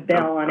determined to get a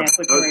bell on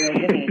Equatorial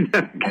Guinea.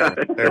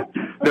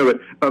 No,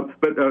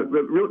 but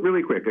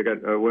really quick, I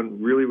got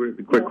one really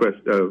quick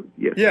question.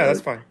 Yes. Yeah,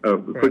 that's fine.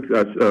 Quick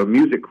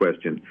music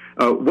question.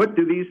 What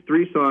do these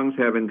three songs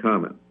have in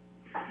common?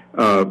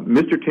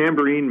 Mr.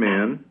 Tambourine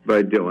Man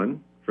by Dylan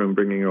from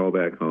Bringing It All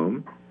Back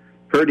Home,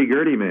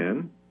 Hurdy-Gurdy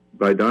Man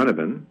by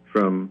Donovan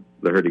from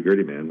the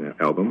Hurdy-Gurdy Man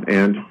album,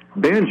 and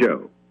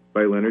Banjo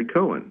by Leonard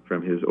Cohen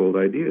from his Old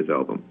Ideas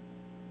album.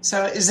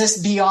 So is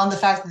this beyond the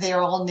fact that they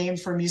are all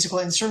named for musical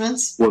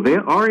instruments? Well, they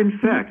are, in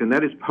fact, and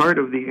that is part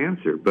of the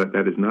answer, but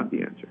that is not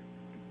the answer.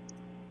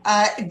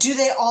 Do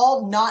they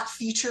all not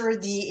feature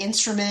the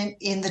instrument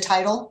in the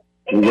title?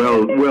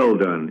 Well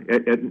done.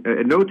 At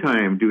no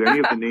time do any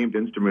of the named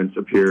instruments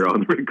appear on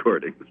the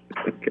recordings.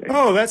 Okay.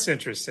 Oh, that's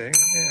interesting.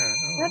 Yeah.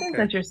 That is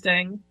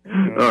interesting.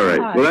 All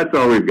right. Well, that's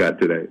all we've got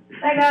today.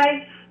 Bye,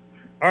 guys.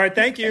 All right.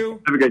 Thank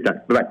you. Have a great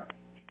time. Bye-bye.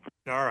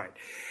 All right.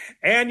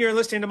 And you're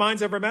listening to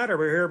Minds Over Matter.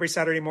 We're here every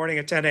Saturday morning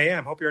at 10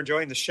 a.m. Hope you're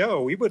enjoying the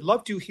show. We would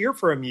love to hear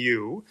from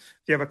you.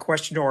 If you have a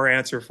question or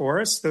answer for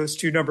us, those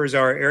two numbers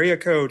are area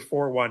code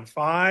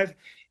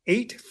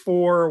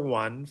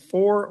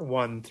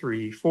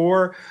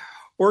 415-841-4134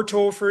 or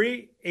toll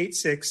free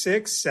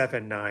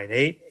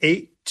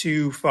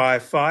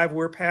 866-798-8255.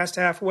 We're past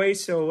halfway,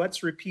 so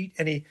let's repeat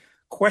any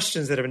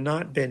questions that have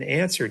not been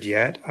answered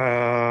yet.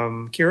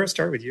 Kira,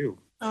 start with you.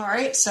 All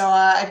right, so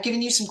I've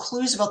given you some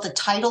clues about the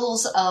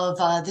titles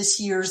of this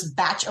year's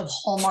batch of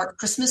Hallmark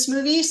Christmas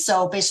movies.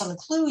 So based on the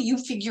clue, you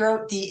figure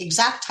out the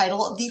exact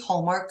title of the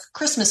Hallmark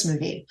Christmas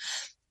movie.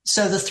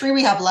 So the three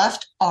we have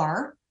left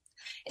are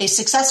a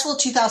successful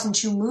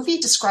 2002 movie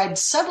described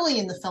subtly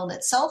in the film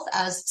itself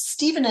as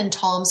Stephen and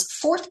Tom's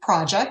fourth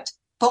project,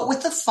 but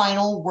with the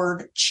final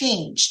word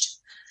changed.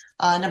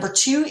 Number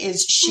two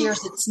is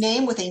shares its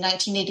name with a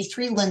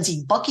 1983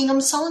 Lindsey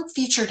Buckingham song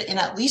featured in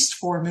at least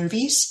 4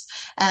 movies.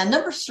 And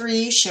number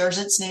three shares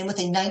its name with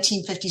a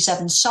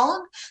 1957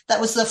 song that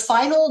was the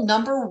final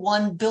number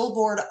 1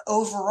 Billboard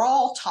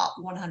overall top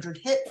 100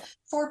 hit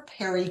for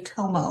Perry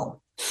Como.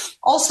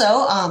 Also,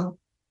 I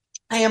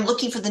am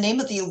looking for the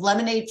name of the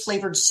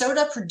lemonade-flavored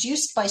soda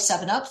produced by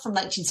 7-Up from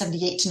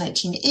 1978 to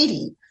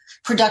 1980.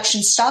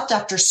 Production stopped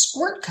after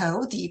Squirt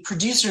Co., the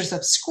producers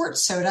of Squirt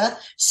Soda,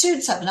 sued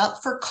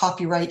 7-Up for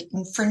copyright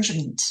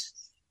infringement.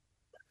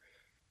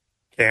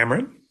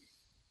 Cameron?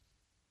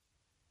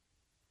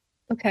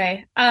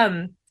 Okay.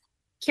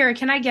 Kira,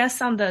 can I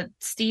guess on the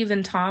Steve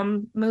and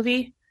Tom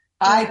movie?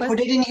 I put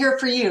it in here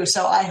for you,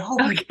 so I hope.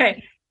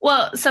 Okay.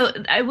 Well, so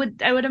I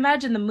would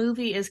imagine the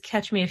movie is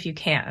Catch Me If You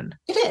Can.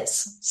 It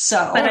is.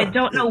 So, but I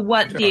don't know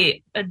what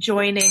the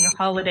adjoining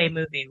holiday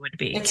movie would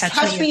be. It's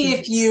Catch Me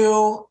If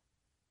You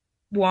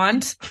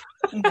Want.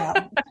 No,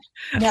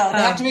 they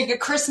have to make it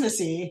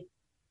Christmassy.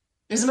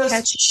 It's the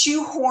most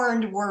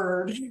shoehorned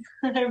word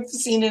I've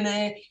seen in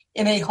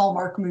a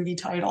Hallmark movie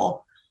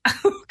title.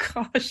 Oh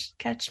gosh,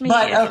 Catch Me.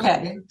 But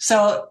okay,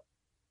 so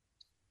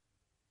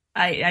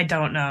I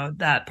don't know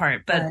that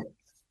part, but.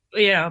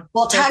 You know,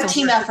 well, tag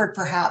team effort,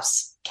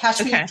 perhaps.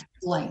 Catch me if you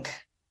blink.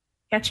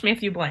 Catch me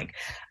if you blink.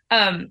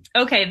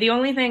 Okay, the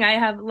only thing I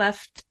have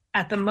left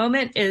at the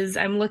moment is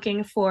I'm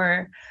looking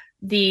for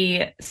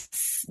the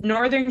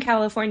Northern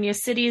California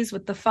cities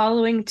with the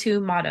following 2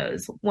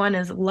 mottos. One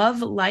is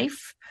Love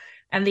Life,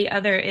 and the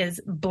other is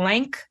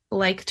Blank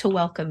Like to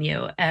Welcome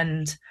You,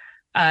 and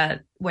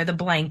where the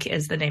blank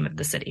is the name of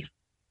the city.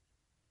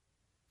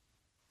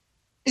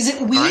 Is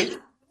it Weed?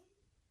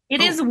 It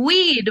is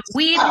Weed.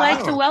 Weed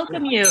like to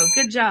welcome you.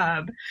 Good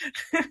job.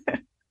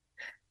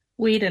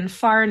 Weed in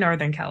far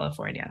Northern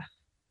California.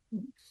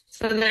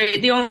 So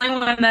the only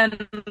one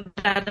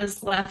that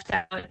is left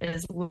out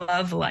is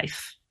Love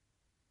Life.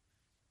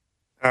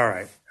 All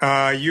right.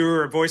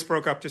 Your voice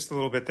broke up just a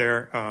little bit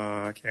there,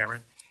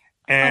 Cameron.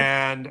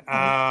 And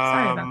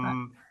sorry about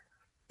that.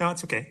 No,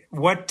 it's okay.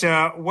 What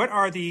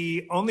are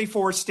the only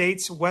 4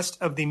 states west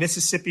of the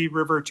Mississippi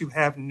River to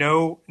have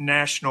no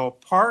national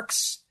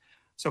parks?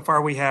 So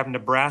far, we have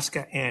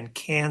Nebraska and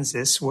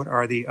Kansas. What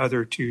are the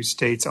other 2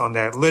 states on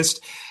that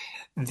list?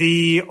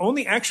 The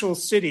only actual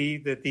city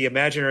that the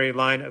imaginary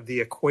line of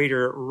the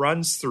equator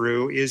runs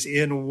through is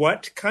in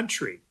what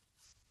country?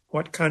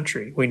 What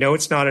country? We know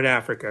it's not in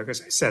Africa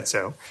because I said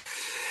so.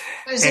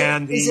 Is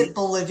it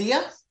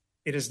Bolivia?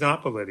 It is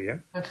not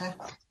Bolivia. Okay.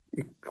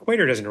 The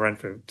equator doesn't run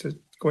for. Does the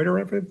equator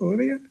run for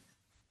Bolivia?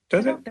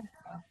 Does it?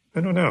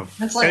 I don't know.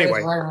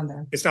 Anyway,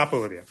 it's not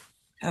Bolivia.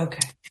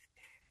 Okay.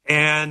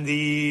 And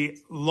the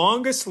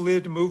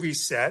longest-lived movie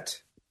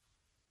set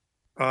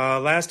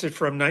lasted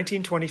from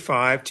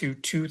 1925 to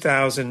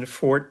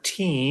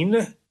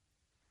 2014.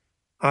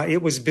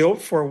 It was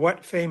built for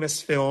what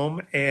famous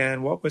film,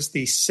 and what was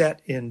the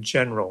set in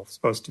general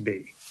supposed to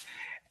be?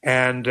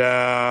 And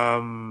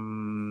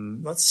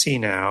let's see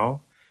now. I'm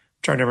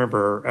trying to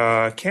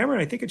remember.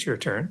 Cameron, I think it's your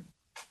turn.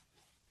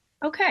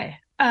 Okay.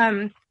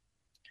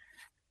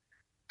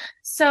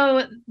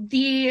 So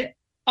the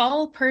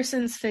all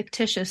persons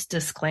fictitious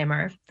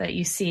disclaimer that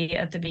you see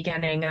at the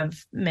beginning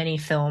of many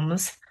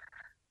films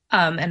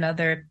and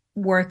other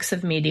works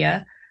of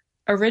media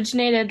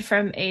originated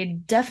from a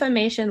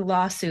defamation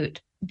lawsuit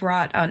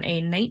brought on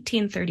a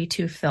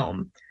 1932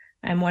 film.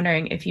 I'm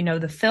wondering if you know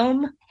the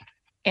film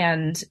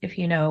and if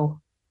you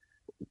know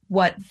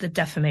what the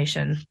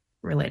defamation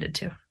related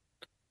to.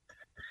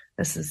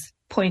 This is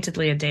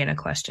pointedly a Dana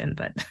question,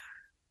 but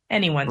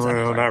anyone's.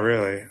 Well, not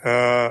really.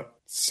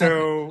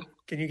 So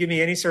can you give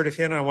me any sort of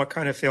hint on what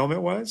kind of film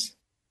it was?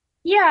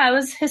 Yeah, it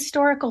was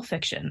historical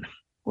fiction,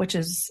 which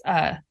is,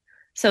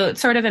 so it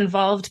sort of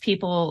involved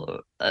people,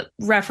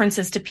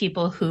 references to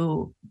people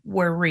who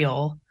were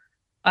real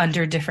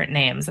under different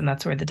names, and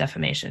that's where the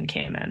defamation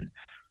came in.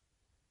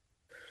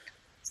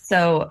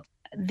 So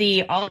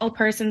the all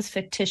persons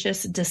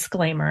fictitious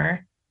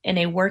disclaimer in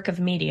a work of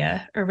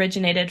media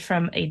originated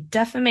from a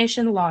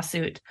defamation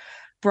lawsuit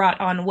brought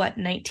on what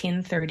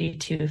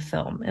 1932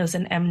 film? It was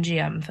an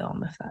MGM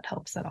film, if that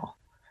helps at all.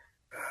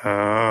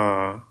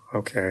 Ah,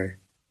 okay.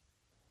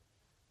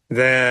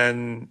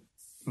 Then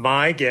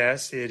my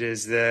guess it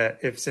is that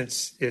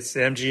since it's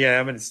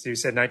MGM and you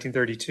said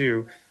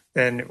 1932,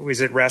 then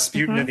was it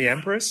Rasputin and the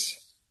Empress?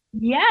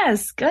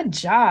 Yes, good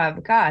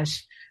job.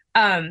 Gosh.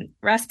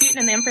 Rasputin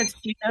and the Empress,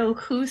 do you know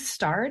who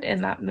starred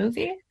in that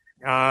movie?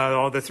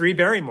 All the three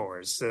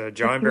Barrymores,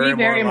 John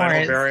Barrymore,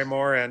 Lionel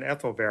Barrymore, and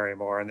Ethel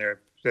Barrymore. And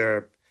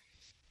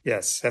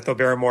yes, Ethel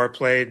Barrymore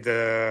played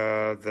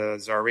the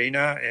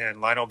Tsarina,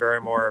 and Lionel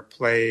Barrymore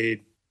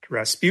played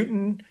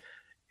Rasputin,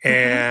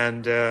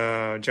 and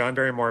John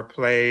Barrymore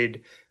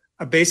played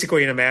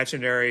basically an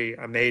imaginary,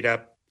 a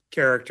made-up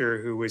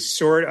character who was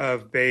sort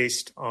of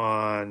based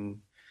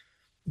on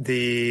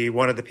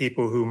one of the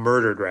people who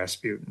murdered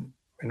Rasputin,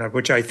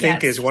 which I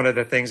think is one of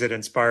the things that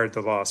inspired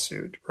the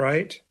lawsuit,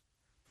 right?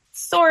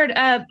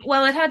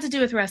 Well, it had to do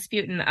with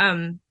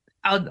Rasputin.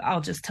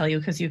 I'll just tell you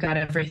because you got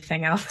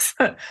everything else.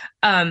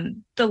 The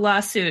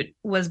lawsuit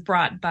was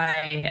brought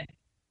by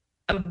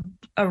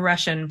a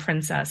Russian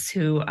princess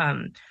who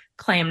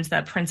claimed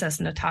that Princess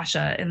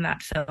Natasha in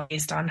that film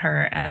based on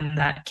her, and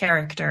that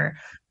character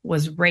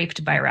was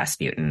raped by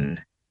Rasputin,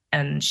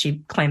 and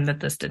she claimed that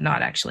this did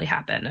not actually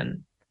happen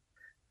and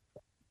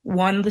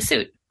won the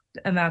suit.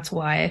 And that's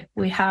why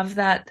we have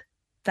that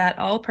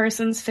all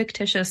persons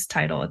fictitious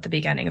title at the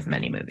beginning of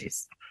many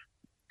movies.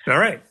 All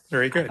right.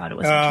 Very good. I thought it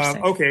was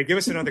interesting. Okay. Give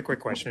us another quick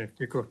question.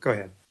 Go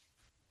ahead.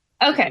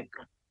 Okay.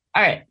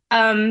 All right.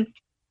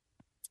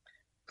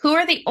 Who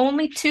are the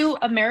only two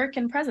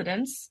American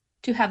presidents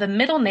to have a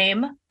middle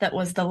name that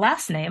was the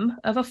last name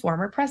of a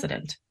former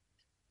president?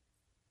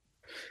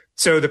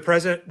 So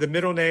the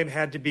middle name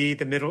had to be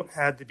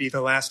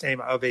the last name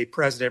of a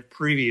president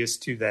previous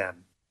to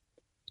them.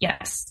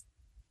 Yes.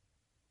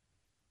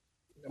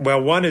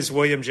 Well, one is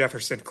William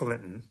Jefferson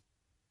Clinton.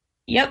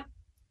 Yep.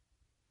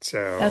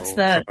 So that's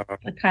the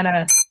kind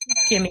of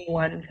gimme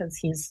one because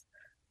he's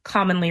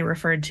commonly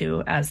referred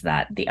to as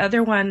that. The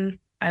other one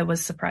I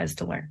was surprised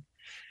to learn,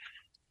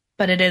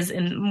 but it is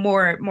in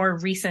more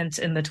recent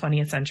in the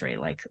 20th century,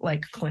 like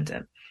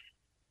Clinton.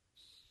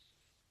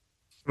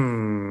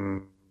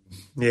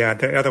 Yeah,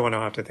 the other one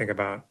I'll have to think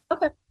about.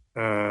 Okay.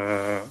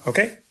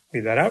 Okay,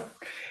 leave that out,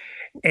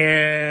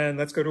 and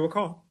let's go to a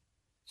call.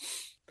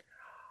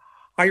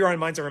 Hi, you're on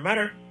Minds Over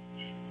Matter.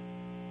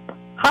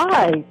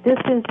 Hi, this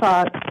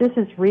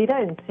is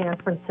Rita in San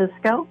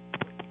Francisco.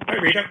 Hi,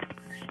 Rita.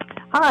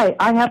 Hi,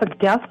 I have a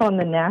guess on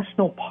the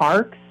national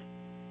parks.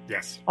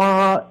 Yes.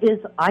 Is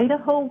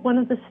Idaho one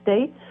of the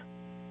states?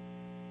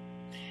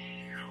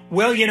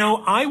 Well,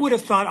 I would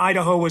have thought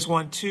Idaho was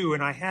one too,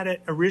 and I had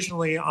it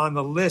originally on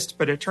the list,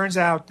 but it turns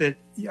out that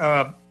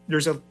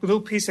there's a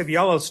little piece of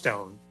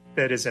Yellowstone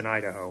that is in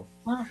Idaho.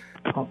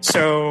 Oh.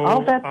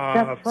 So,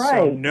 that's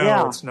right. So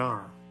no, it's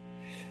not.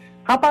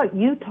 How about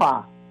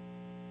Utah?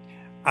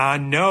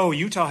 No,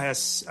 Utah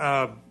has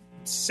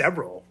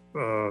several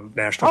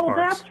national parks. Oh,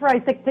 that's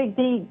right.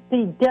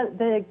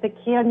 The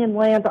canyon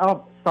land.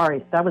 Oh,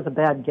 sorry, that was a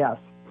bad guess.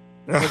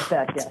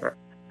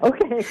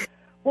 Okay.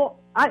 Well,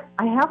 I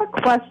have a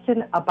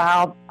question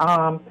about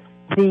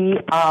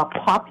the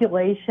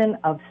population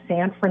of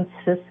San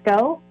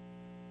Francisco.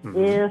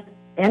 Mm-hmm. If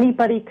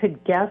anybody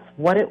could guess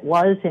what it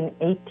was in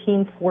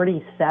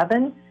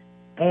 1847,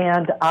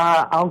 and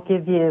I'll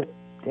give you.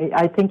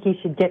 I think you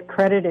should get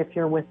credit if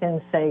you're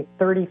within, say,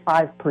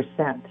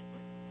 35%.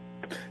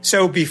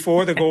 So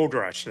before the gold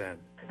rush, then?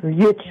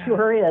 It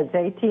sure is,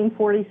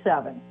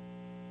 1847.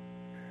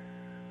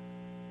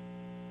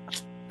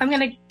 I'm going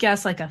to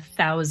guess like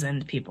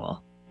 1,000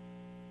 people.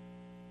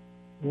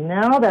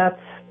 No, that's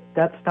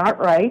not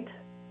right.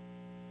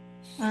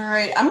 All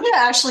right. I'm going to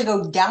actually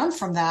go down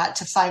from that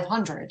to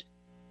 500.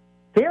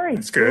 Very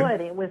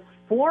good. It was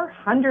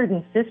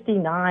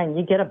 459.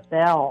 You get a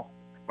bell.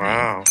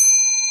 Wow.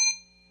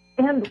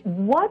 And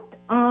what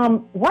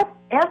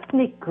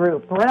ethnic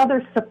group,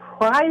 rather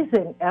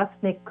surprising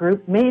ethnic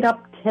group, made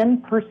up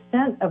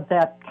 10% of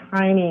that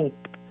tiny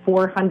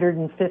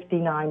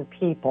 459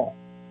 people?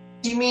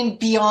 Do you mean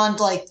beyond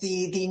like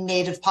the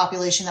native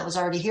population that was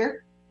already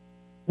here?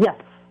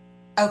 Yes.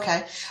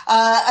 Okay.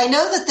 I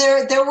know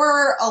that there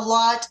were a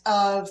lot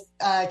of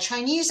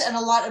Chinese and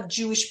a lot of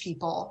Jewish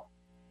people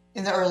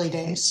in the early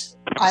days.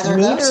 Either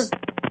of those?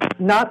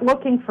 Not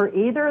looking for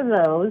either of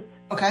those.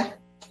 Okay.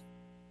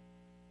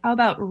 How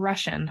about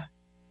Russian?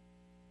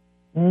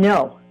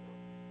 No.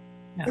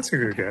 That's a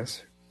good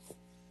guess.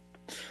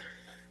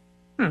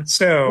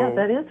 So yeah,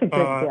 that is a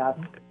good guess.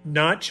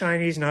 Not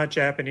Chinese, not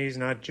Japanese,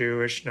 not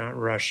Jewish, not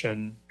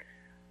Russian.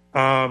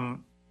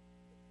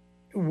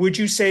 Would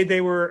you say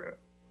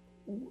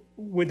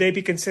would they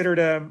be considered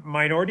a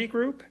minority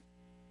group?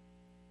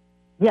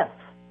 Yes.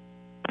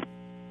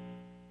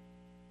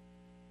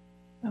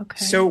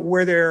 Okay. So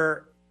were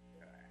there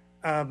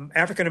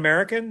African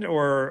American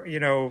or,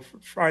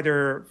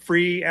 either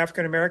free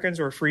African Americans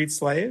or freed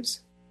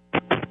slaves?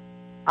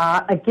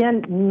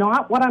 Again,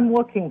 not what I'm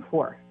looking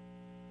for.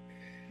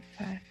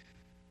 Okay.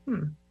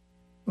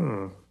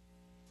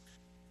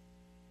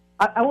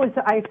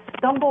 I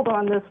stumbled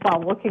on this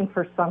while looking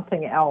for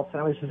something else,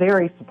 and I was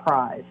very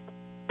surprised.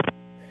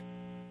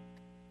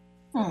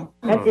 And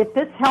if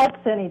this helps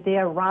any, they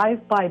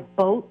arrived by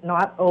boat,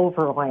 not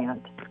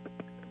overland.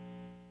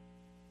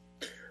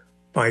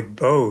 By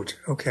boat,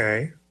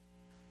 okay.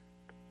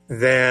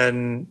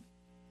 Then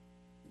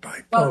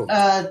by boat.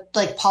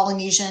 Like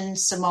Polynesian,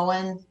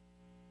 Samoan.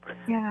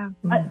 Yeah.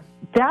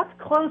 That's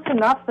close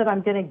enough that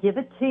I'm going to give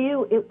it to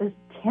you. It was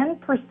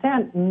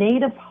 10%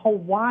 Native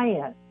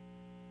Hawaiian.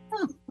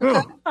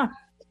 Oh.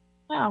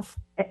 Wow.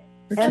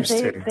 And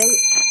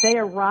they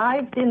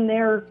arrived in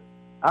their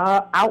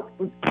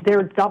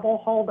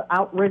double-hulled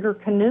outrigger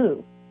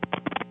canoe.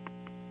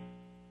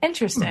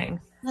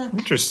 Interesting.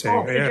 Interesting.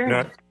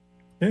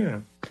 Yeah.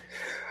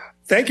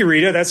 Thank you,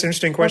 Rita. That's an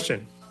interesting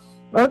question.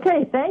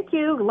 Okay, thank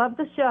you. Love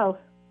the show.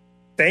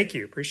 Thank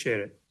you. Appreciate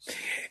it.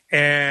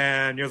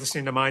 And you're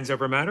listening to Minds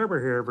Over Matter. We're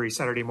here every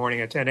Saturday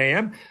morning at 10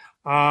 a.m.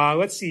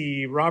 Let's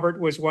see. Robert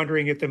was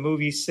wondering if the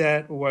movie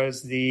set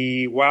was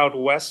the Wild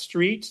West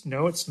Street.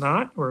 No, it's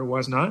not, or it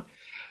was not.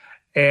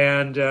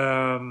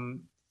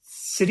 And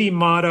city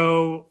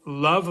motto,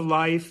 love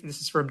life.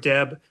 This is from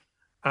Deb.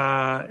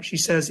 She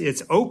says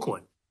it's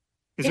Oakland.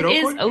 Is it Oakland?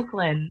 It is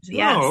Oakland,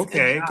 yes. Oh,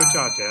 okay. Good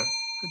job, Deb.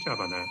 Good job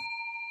on that.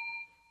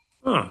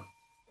 Huh.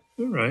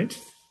 All right.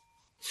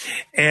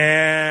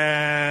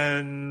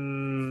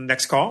 And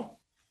next call.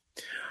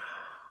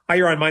 Hi,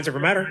 you're on Minds Over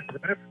Matter.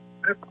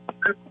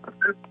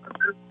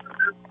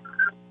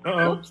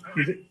 Uh-oh.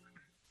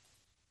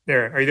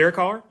 There. Are you there,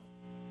 caller?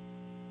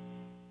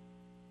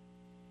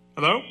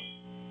 Hello?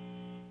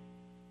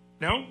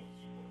 No?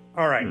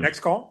 All right.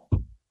 Next call.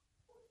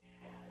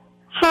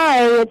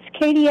 Hi, it's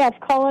KDF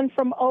calling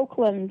from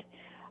Oakland.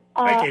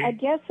 Hi, Katie. I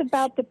guess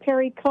about the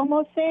Perry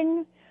Como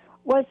thing.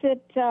 Was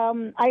it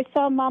I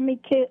Saw Mommy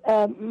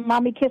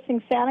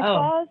Kissing Santa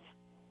Claus?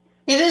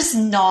 It is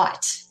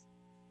not.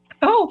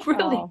 Oh,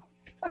 really? Oh.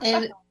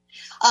 And,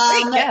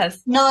 Great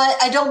guess. No,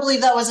 I don't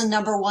believe that was a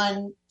number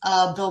one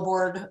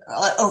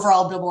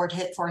overall Billboard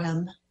hit for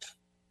him.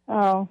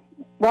 Oh,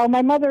 well,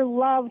 my mother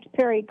loved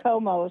Perry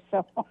Como,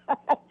 so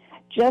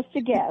just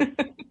a guess.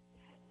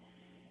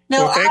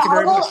 No, well, thank you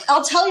very much.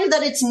 I'll tell you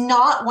that it's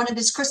not one of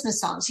his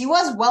Christmas songs. He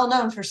was well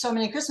known for so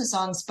many Christmas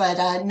songs,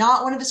 but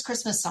not one of his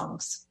Christmas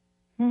songs.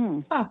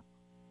 Huh.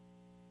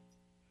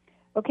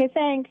 Okay,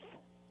 thanks.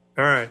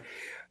 All right.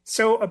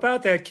 So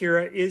about that,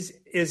 Kira, is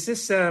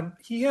this?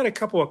 He had a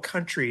couple of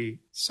country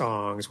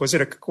songs. Was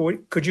it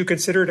could you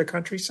consider it a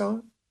country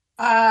song?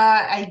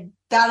 I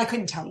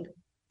couldn't tell you.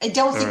 I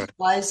don't think it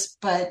was,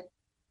 but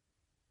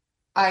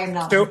I am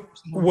not.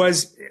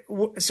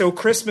 So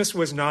Christmas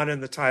was not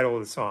in the title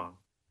of the song.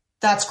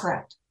 That's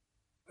correct.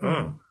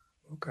 Oh,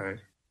 okay.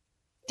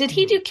 Did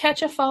he do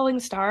Catch a Falling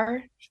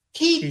Star?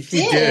 He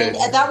did.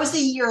 That was the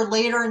year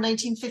later in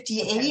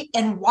 1958. Okay.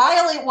 And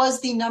while it was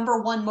the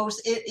number one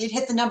it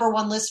hit the number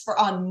one list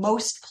on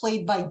most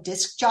played by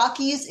disc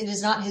jockeys. It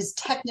is not his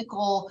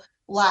technical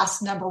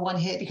last number one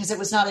hit because it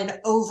was not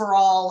an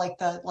overall like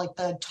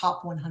the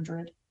top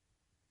 100.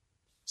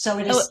 So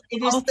it is.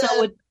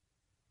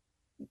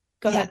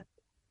 Go ahead.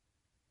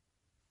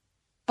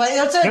 But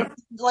it's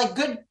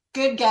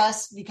good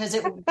guess because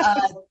it.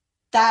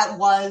 That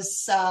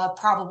was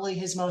probably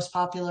his most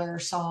popular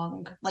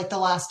song, like the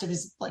last of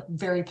his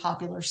very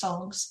popular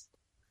songs.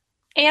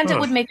 And it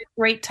would make a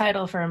great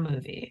title for a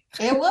movie.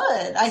 It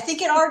would. I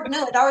think it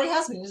already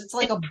has movies. It's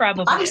like a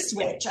body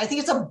switch. I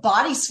think it's a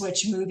body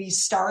switch movie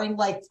starring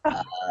what's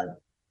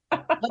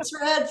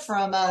her head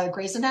from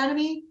Grey's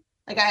Anatomy?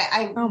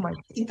 I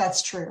think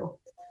that's true.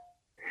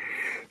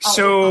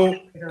 So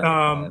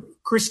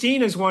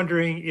Christine is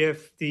wondering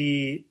if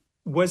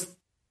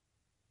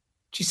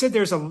she said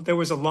there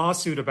was a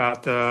lawsuit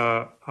about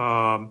the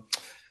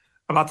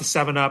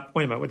 7-Up.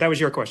 Wait a minute, that was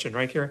your question,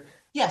 right, Kira?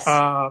 Yes.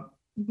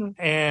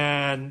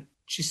 And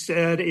she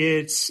said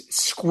it's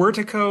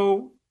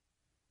Squirtico.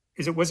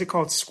 Was it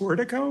called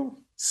Squirtico?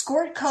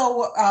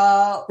 Squirtco.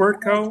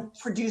 Squirtco.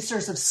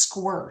 Producers of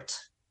Squirt.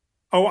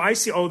 Oh, I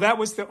see. Oh, it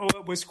was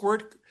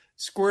Squirtco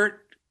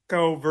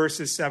Tabasco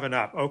versus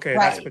 7-Up. Okay,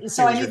 right. That's what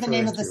so I need the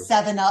name of the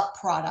 7-Up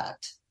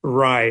product.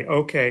 Right.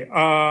 Okay.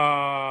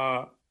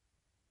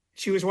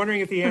 She was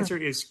wondering if the answer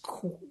is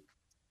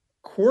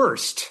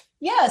Quirst.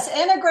 Yes,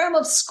 anagram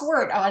of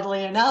squirt.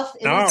 Oddly enough,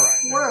 it is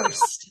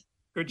Quirst.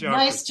 Good job.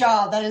 Nice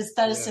job. That is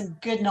some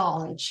good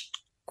knowledge.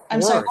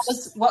 I'm sorry.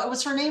 What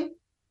was her name?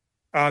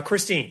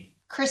 Christine.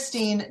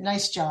 Christine.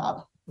 Nice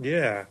job.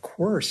 Yeah,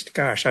 Quirst.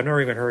 Gosh, I've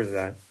never even heard of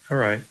that. All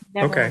right.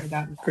 Never okay. heard of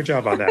that. Good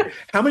job on that.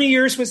 How many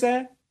years was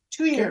that?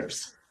 2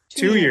 years.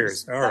 2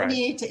 years. All right.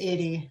 78 to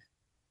 80.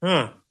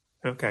 Huh.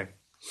 Okay.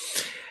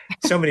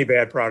 So many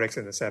bad products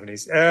in the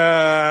 70s.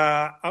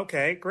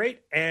 Okay,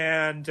 great.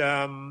 And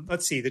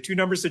let's see. The two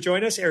numbers to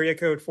join us, area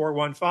code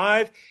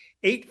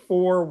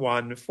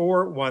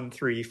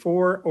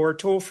 415-841-4134 or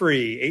toll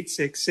free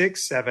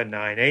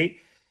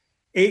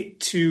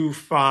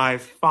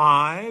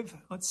 866-798-8255.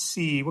 Let's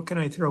see. What can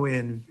I throw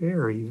in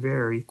very,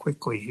 very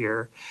quickly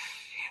here?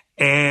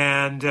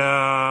 And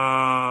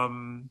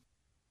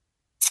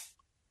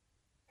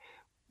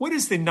what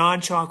is the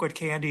non-chocolate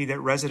candy that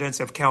residents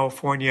of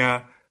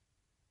California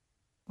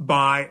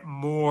buy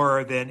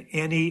more than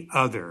any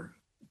other?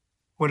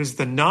 What is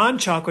the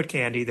non-chocolate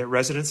candy that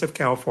residents of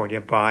California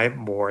buy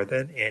more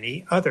than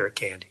any other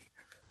candy?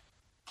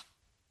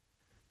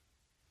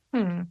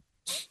 Is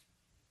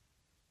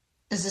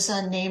this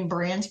a name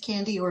brand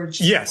candy or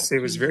just yes,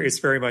 it's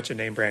very much a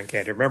name brand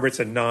candy. Remember, it's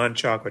a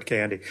non-chocolate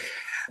candy.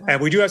 And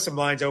we do have some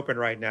lines open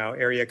right now.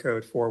 Area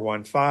code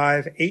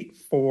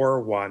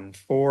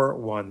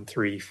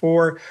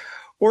 415-841-4134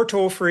 or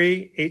toll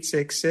free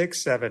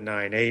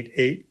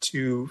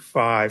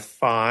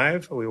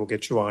 866-798-8255. We will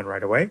get you on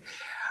right away.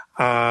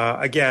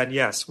 Again,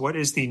 yes, what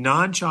is the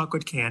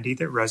non-chocolate candy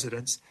that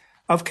residents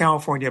of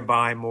California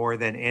buy more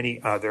than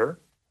any other?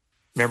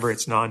 Remember,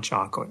 it's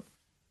non-chocolate.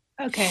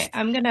 Okay,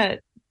 I'm going to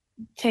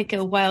take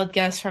a wild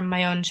guess from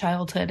my own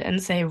childhood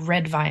and say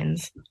Red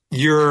Vines.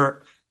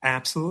 You're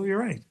absolutely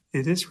right.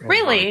 It is Red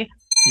Really? Vines.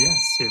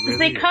 Yes, it really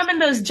They come in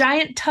those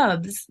giant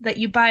tubs that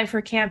you buy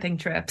for camping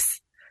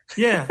trips.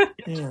 Yeah.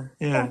 And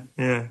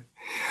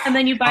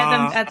then you buy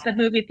them at the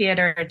movie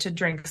theater to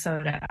drink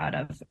soda out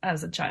of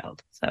as a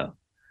child. So,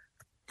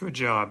 good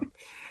job.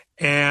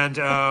 And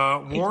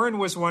Warren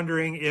was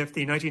wondering if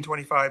the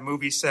 1925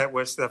 movie set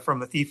was from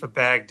The Thief of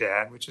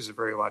Baghdad, which is a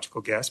very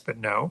logical guess, but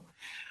no.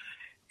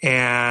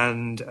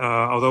 And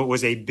although it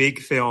was a big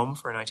film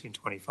for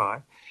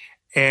 1925.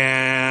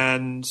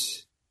 And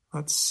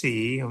let's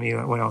see.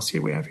 What else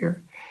do we have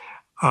here?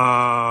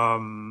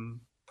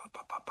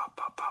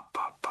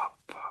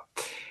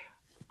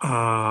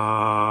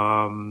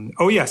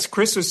 Yes,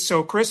 Chris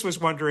was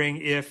wondering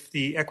if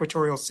the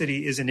equatorial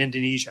city is in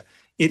Indonesia.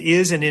 It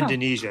is in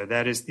Indonesia.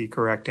 That is the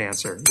correct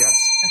answer.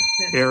 Yes.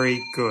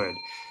 Very good.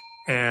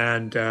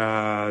 And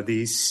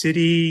the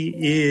city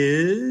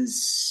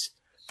is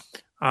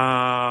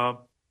Pontianak.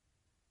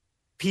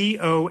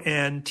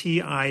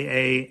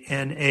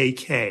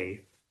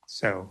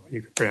 So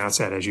you can pronounce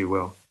that as you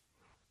will.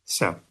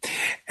 So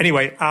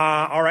anyway,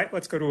 all right,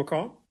 let's go to a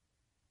call.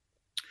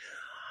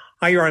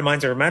 Hi, you're on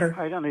Minds Over Matter.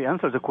 I don't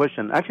answer the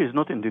question. Actually, it's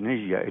not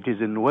Indonesia. It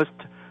is in West,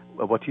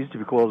 what used to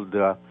be called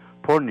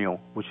Borneo,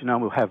 which now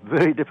will have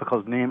very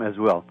difficult name as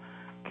well.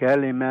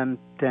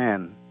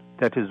 Kalimantan.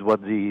 That is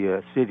what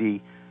the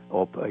city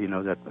of,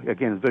 that,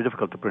 again, is very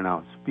difficult to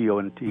pronounce.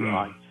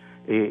 Pontianak.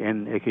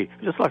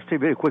 Just like to say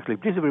very quickly,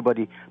 please,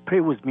 everybody,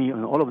 pray with me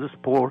on all of this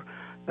poor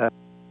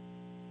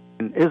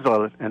in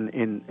Israel and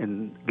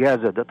in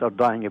Gaza that are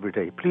dying every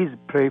day. Please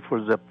pray for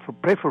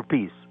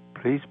peace.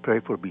 Please pray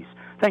for peace.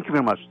 Thank you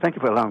very much. Thank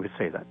you for allowing me to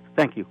say that.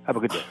 Thank you. Have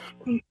a good day.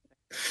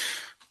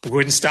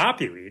 Wouldn't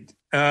stop you,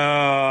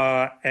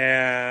 Ed.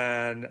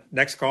 And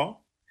next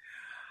call.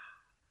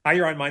 Hi,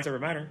 you're on Minds Over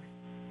Matter.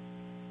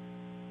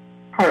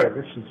 Hi,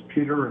 this is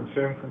Peter in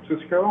San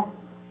Francisco.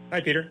 Hi,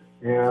 Peter.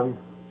 And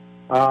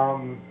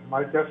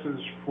my guess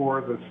is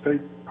for the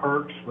state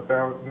parks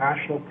without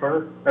national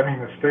park.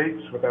 The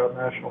states without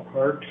national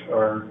parks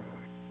are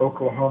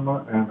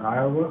Oklahoma and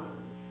Iowa.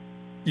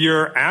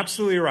 You're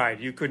absolutely right.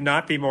 You could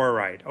not be more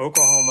right.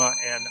 Oklahoma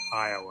and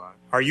Iowa.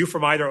 Are you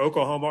from either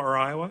Oklahoma or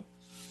Iowa?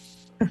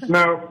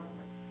 No.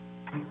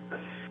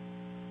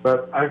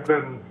 But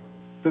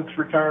since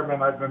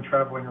retirement, I've been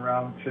traveling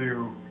around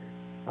to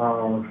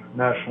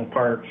national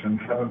parks and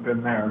haven't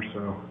been there,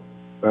 so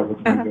that was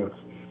my guess.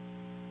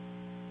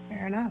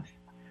 Fair enough.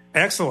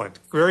 Excellent.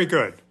 Very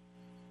good.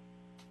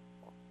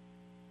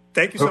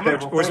 Thank you so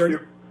much. Well, thank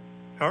you.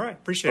 All right.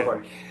 Appreciate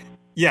Bye-bye. it.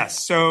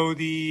 Yes. So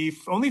the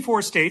only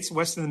 4 states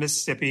west of the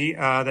Mississippi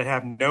that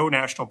have no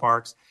national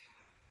parks: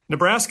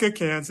 Nebraska,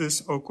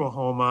 Kansas,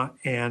 Oklahoma,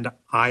 and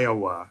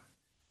Iowa.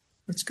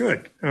 That's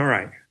good. All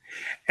right.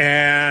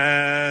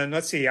 And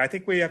let's see. I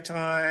think we have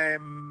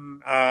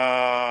time.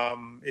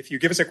 If you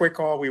give us a quick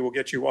call, we will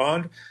get you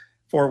on.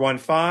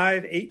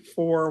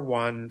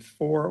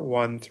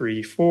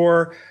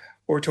 415-841-4134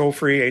 or toll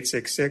free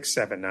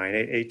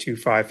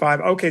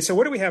 866-798-8255. Okay. So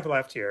what do we have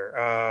left here?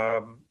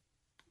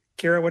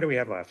 Kira, what do we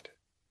have left?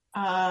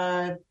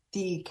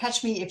 The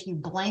Catch Me If You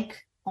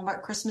Blank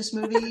Hallmark Christmas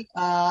movie.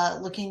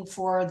 Looking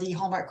for the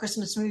Hallmark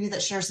Christmas movie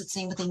that shares its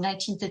name with a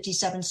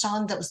 1957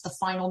 song that was the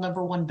final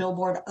 #1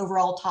 Billboard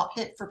overall top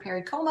hit for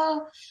Perry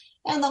Como,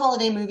 and the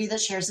holiday movie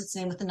that shares its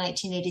name with the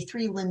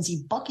 1983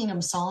 Lindsey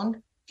Buckingham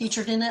song,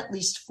 featured in at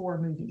least 4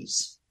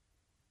 movies.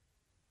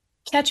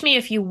 Catch Me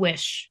If You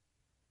Wish.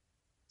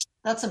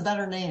 That's a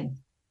better name,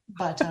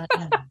 but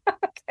yeah.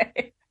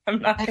 Okay. I'm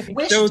not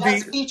Wish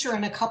does feature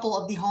in a couple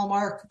of the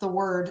Hallmark. The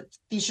word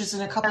features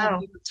in a couple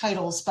of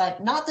titles,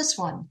 but not this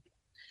one.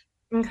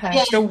 Okay.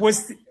 Yeah. So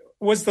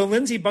was the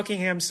Lindsey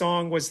Buckingham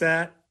song, was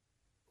that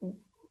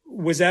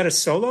a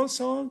solo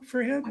song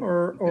for him,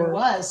 or it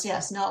was,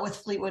 yes, not with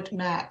Fleetwood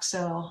Mac.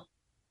 So,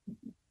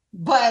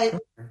 but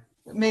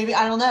maybe,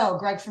 I don't know.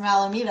 Greg from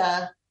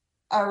Alameda,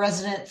 our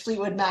resident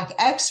Fleetwood Mac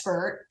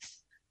expert.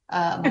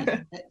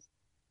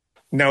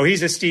 No,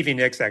 he's a Stevie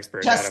Nicks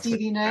expert. Just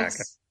Stevie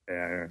Nicks.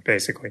 Yeah,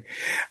 basically.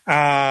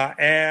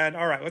 And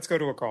all right, let's go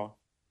to a call.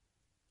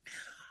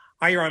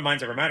 Hi, you're on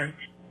Minds Over Matter.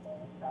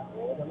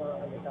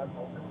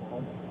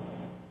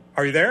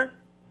 Are you there?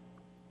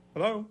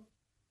 Hello?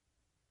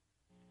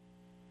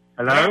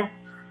 Hello?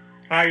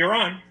 Hi, you're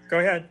on. Go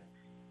ahead.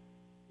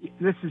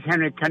 This is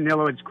Henry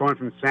Canillo. It's calling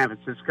from San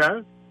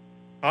Francisco.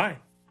 Hi.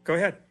 Go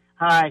ahead.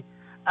 Hi.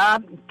 A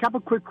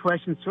couple quick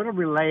questions, sort of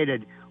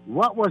related.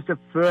 What was the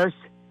first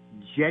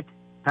jet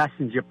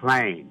passenger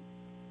plane?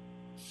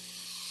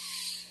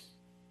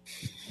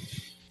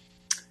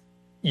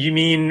 You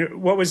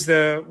mean what was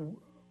the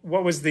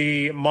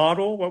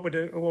model? What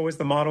was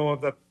the model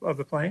of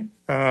the plane?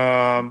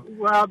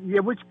 Well, yeah,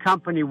 which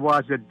company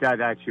was it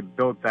that actually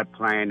built that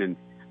plane and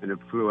it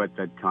flew at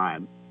that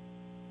time?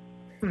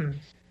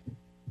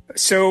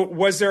 So,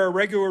 was there a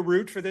regular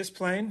route for this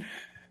plane?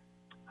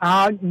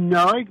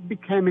 No, it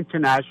became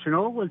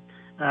international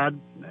at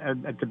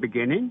the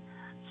beginning.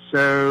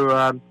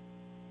 So,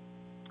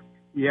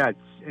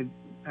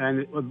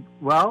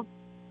 well,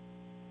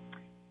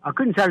 I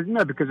couldn't tell you,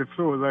 no, because it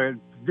flew. The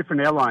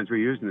different airlines were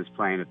using this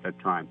plane at that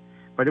time.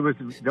 But that was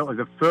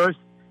the first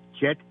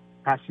jet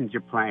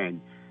passenger plane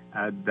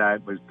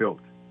that was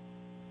built.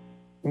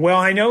 Well,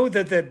 I know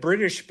that the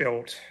British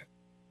built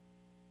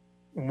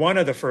one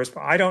of the first.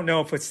 I don't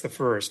know if it's the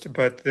first,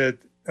 but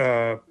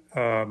I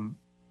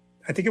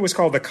think it was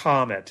called the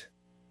Comet.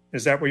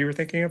 Is that what you were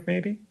thinking of,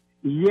 maybe?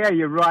 Yeah,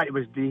 you're right. It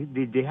was the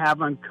de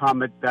Havilland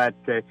Comet that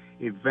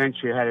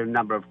eventually had a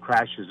number of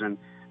crashes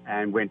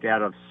and went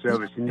out of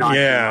service in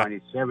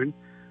 1997.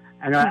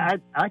 And I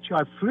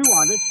flew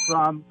on it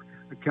from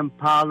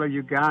Kampala,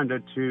 Uganda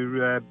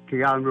to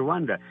Kigali,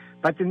 Rwanda.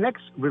 But the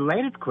next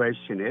related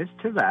question is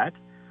to that,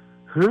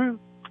 who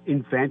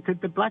invented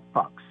the black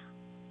box?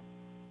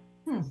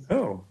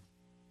 Oh,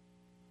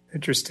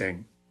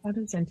 interesting. That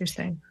is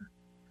interesting.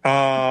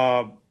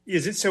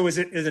 Is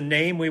it a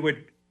name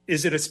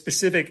is it a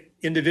specific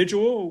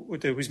individual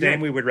whose name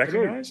we would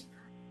recognize?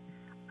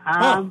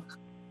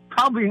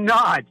 Probably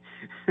not.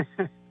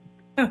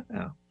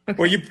 Oh. Okay.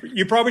 Well,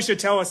 you probably should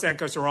tell us that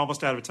because we're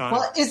almost out of time.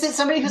 Well, is it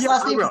somebody whose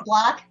last name is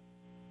Black?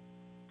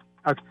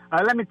 Okay,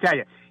 let me tell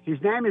you.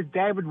 His name is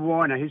David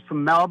Warner. He's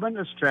from Melbourne,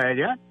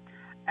 Australia,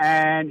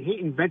 and he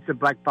invented the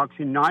black box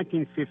in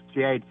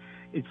 1958.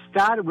 It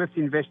started with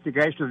the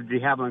investigation of the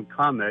de Havilland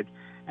Comet,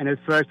 and at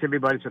first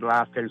everybody sort of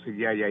laughed at it and said,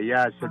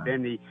 yeah. So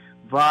then the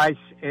Vice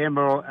Air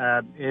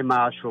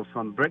Marshal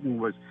from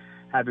Britain was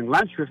having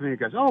lunch with him, and he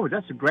goes, oh,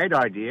 that's a great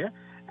idea.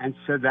 And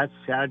so that's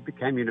how it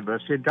became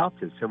universally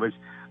adopted. So it was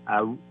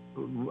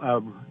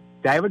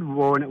David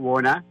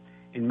Warner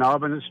in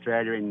Melbourne,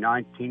 Australia in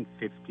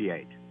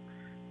 1958.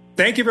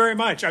 Thank you very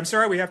much. I'm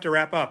sorry we have to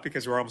wrap up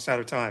because we're almost out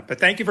of time. But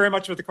thank you very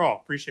much for the call.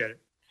 Appreciate it.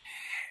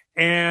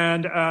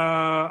 And,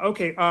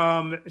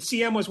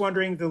 CM was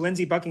wondering, the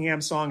Lindsey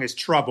Buckingham song is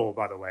Trouble,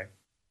 by the way.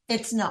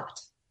 It's not.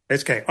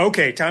 It's okay.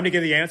 Okay, time to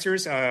give the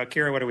answers.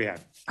 Kira, what do we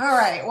have? All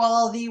right.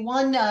 Well, the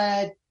one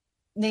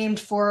named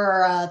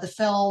for the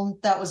film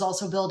that was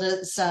also billed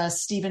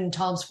as Stephen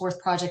Tom's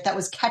fourth project, that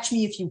was Catch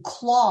Me If You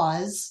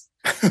Claws.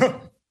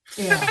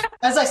 Yeah,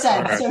 as I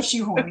said, so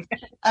shoehorned.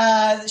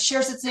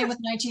 Shares its name with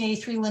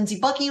 1983 Lindsey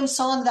Buckingham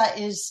song that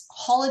is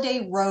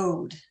Holiday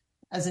Road,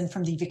 as in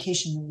from the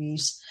vacation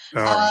movies.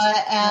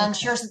 And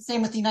shares its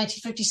name with the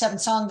 1957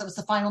 song that was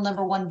the final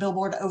 #1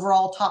 Billboard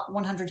overall top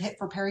 100 hit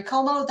for Perry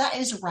Como. That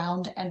is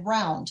Round and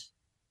Round.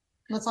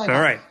 That's all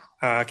right.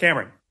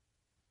 Cameron.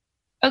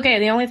 Okay,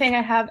 the only thing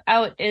I have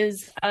out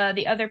is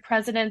the other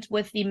president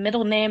with the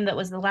middle name that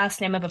was the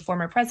last name of a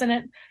former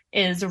president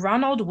is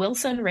Ronald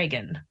Wilson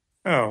Reagan.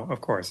 Oh,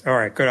 of course. All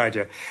right, good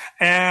idea.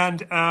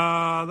 And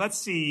let's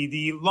see,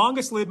 the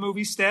longest-lived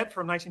movie set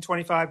from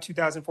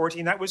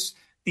 1925-2014, that was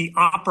the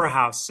Opera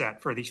House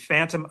set for the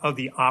Phantom of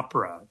the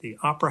Opera. The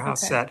Opera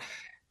House set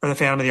for the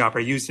Phantom of the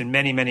Opera, used in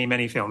many, many,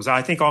 many films.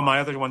 I think all my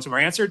other ones were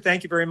answered.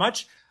 Thank you very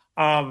much.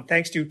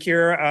 Thanks to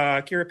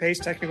Kira Pace,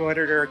 technical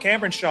editor,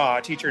 Cameron Shaw,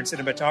 teacher and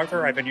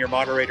cinematographer. I've been your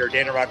moderator,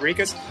 Dana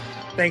Rodriguez.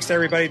 Thanks to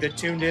everybody that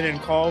tuned in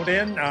and called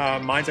in.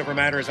 Minds Over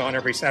Matter is on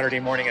every Saturday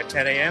morning at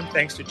 10 a.m.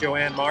 Thanks to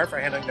Joanne Marr for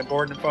handling the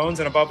board and phones.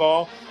 And above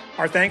all,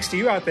 Our thanks to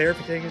you out there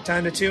for taking the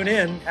time to tune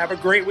in. Have a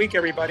great week,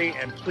 everybody,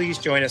 and please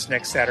join us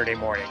next Saturday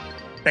morning.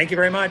 Thank you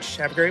very much.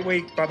 Have a great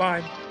week.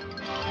 Bye-bye.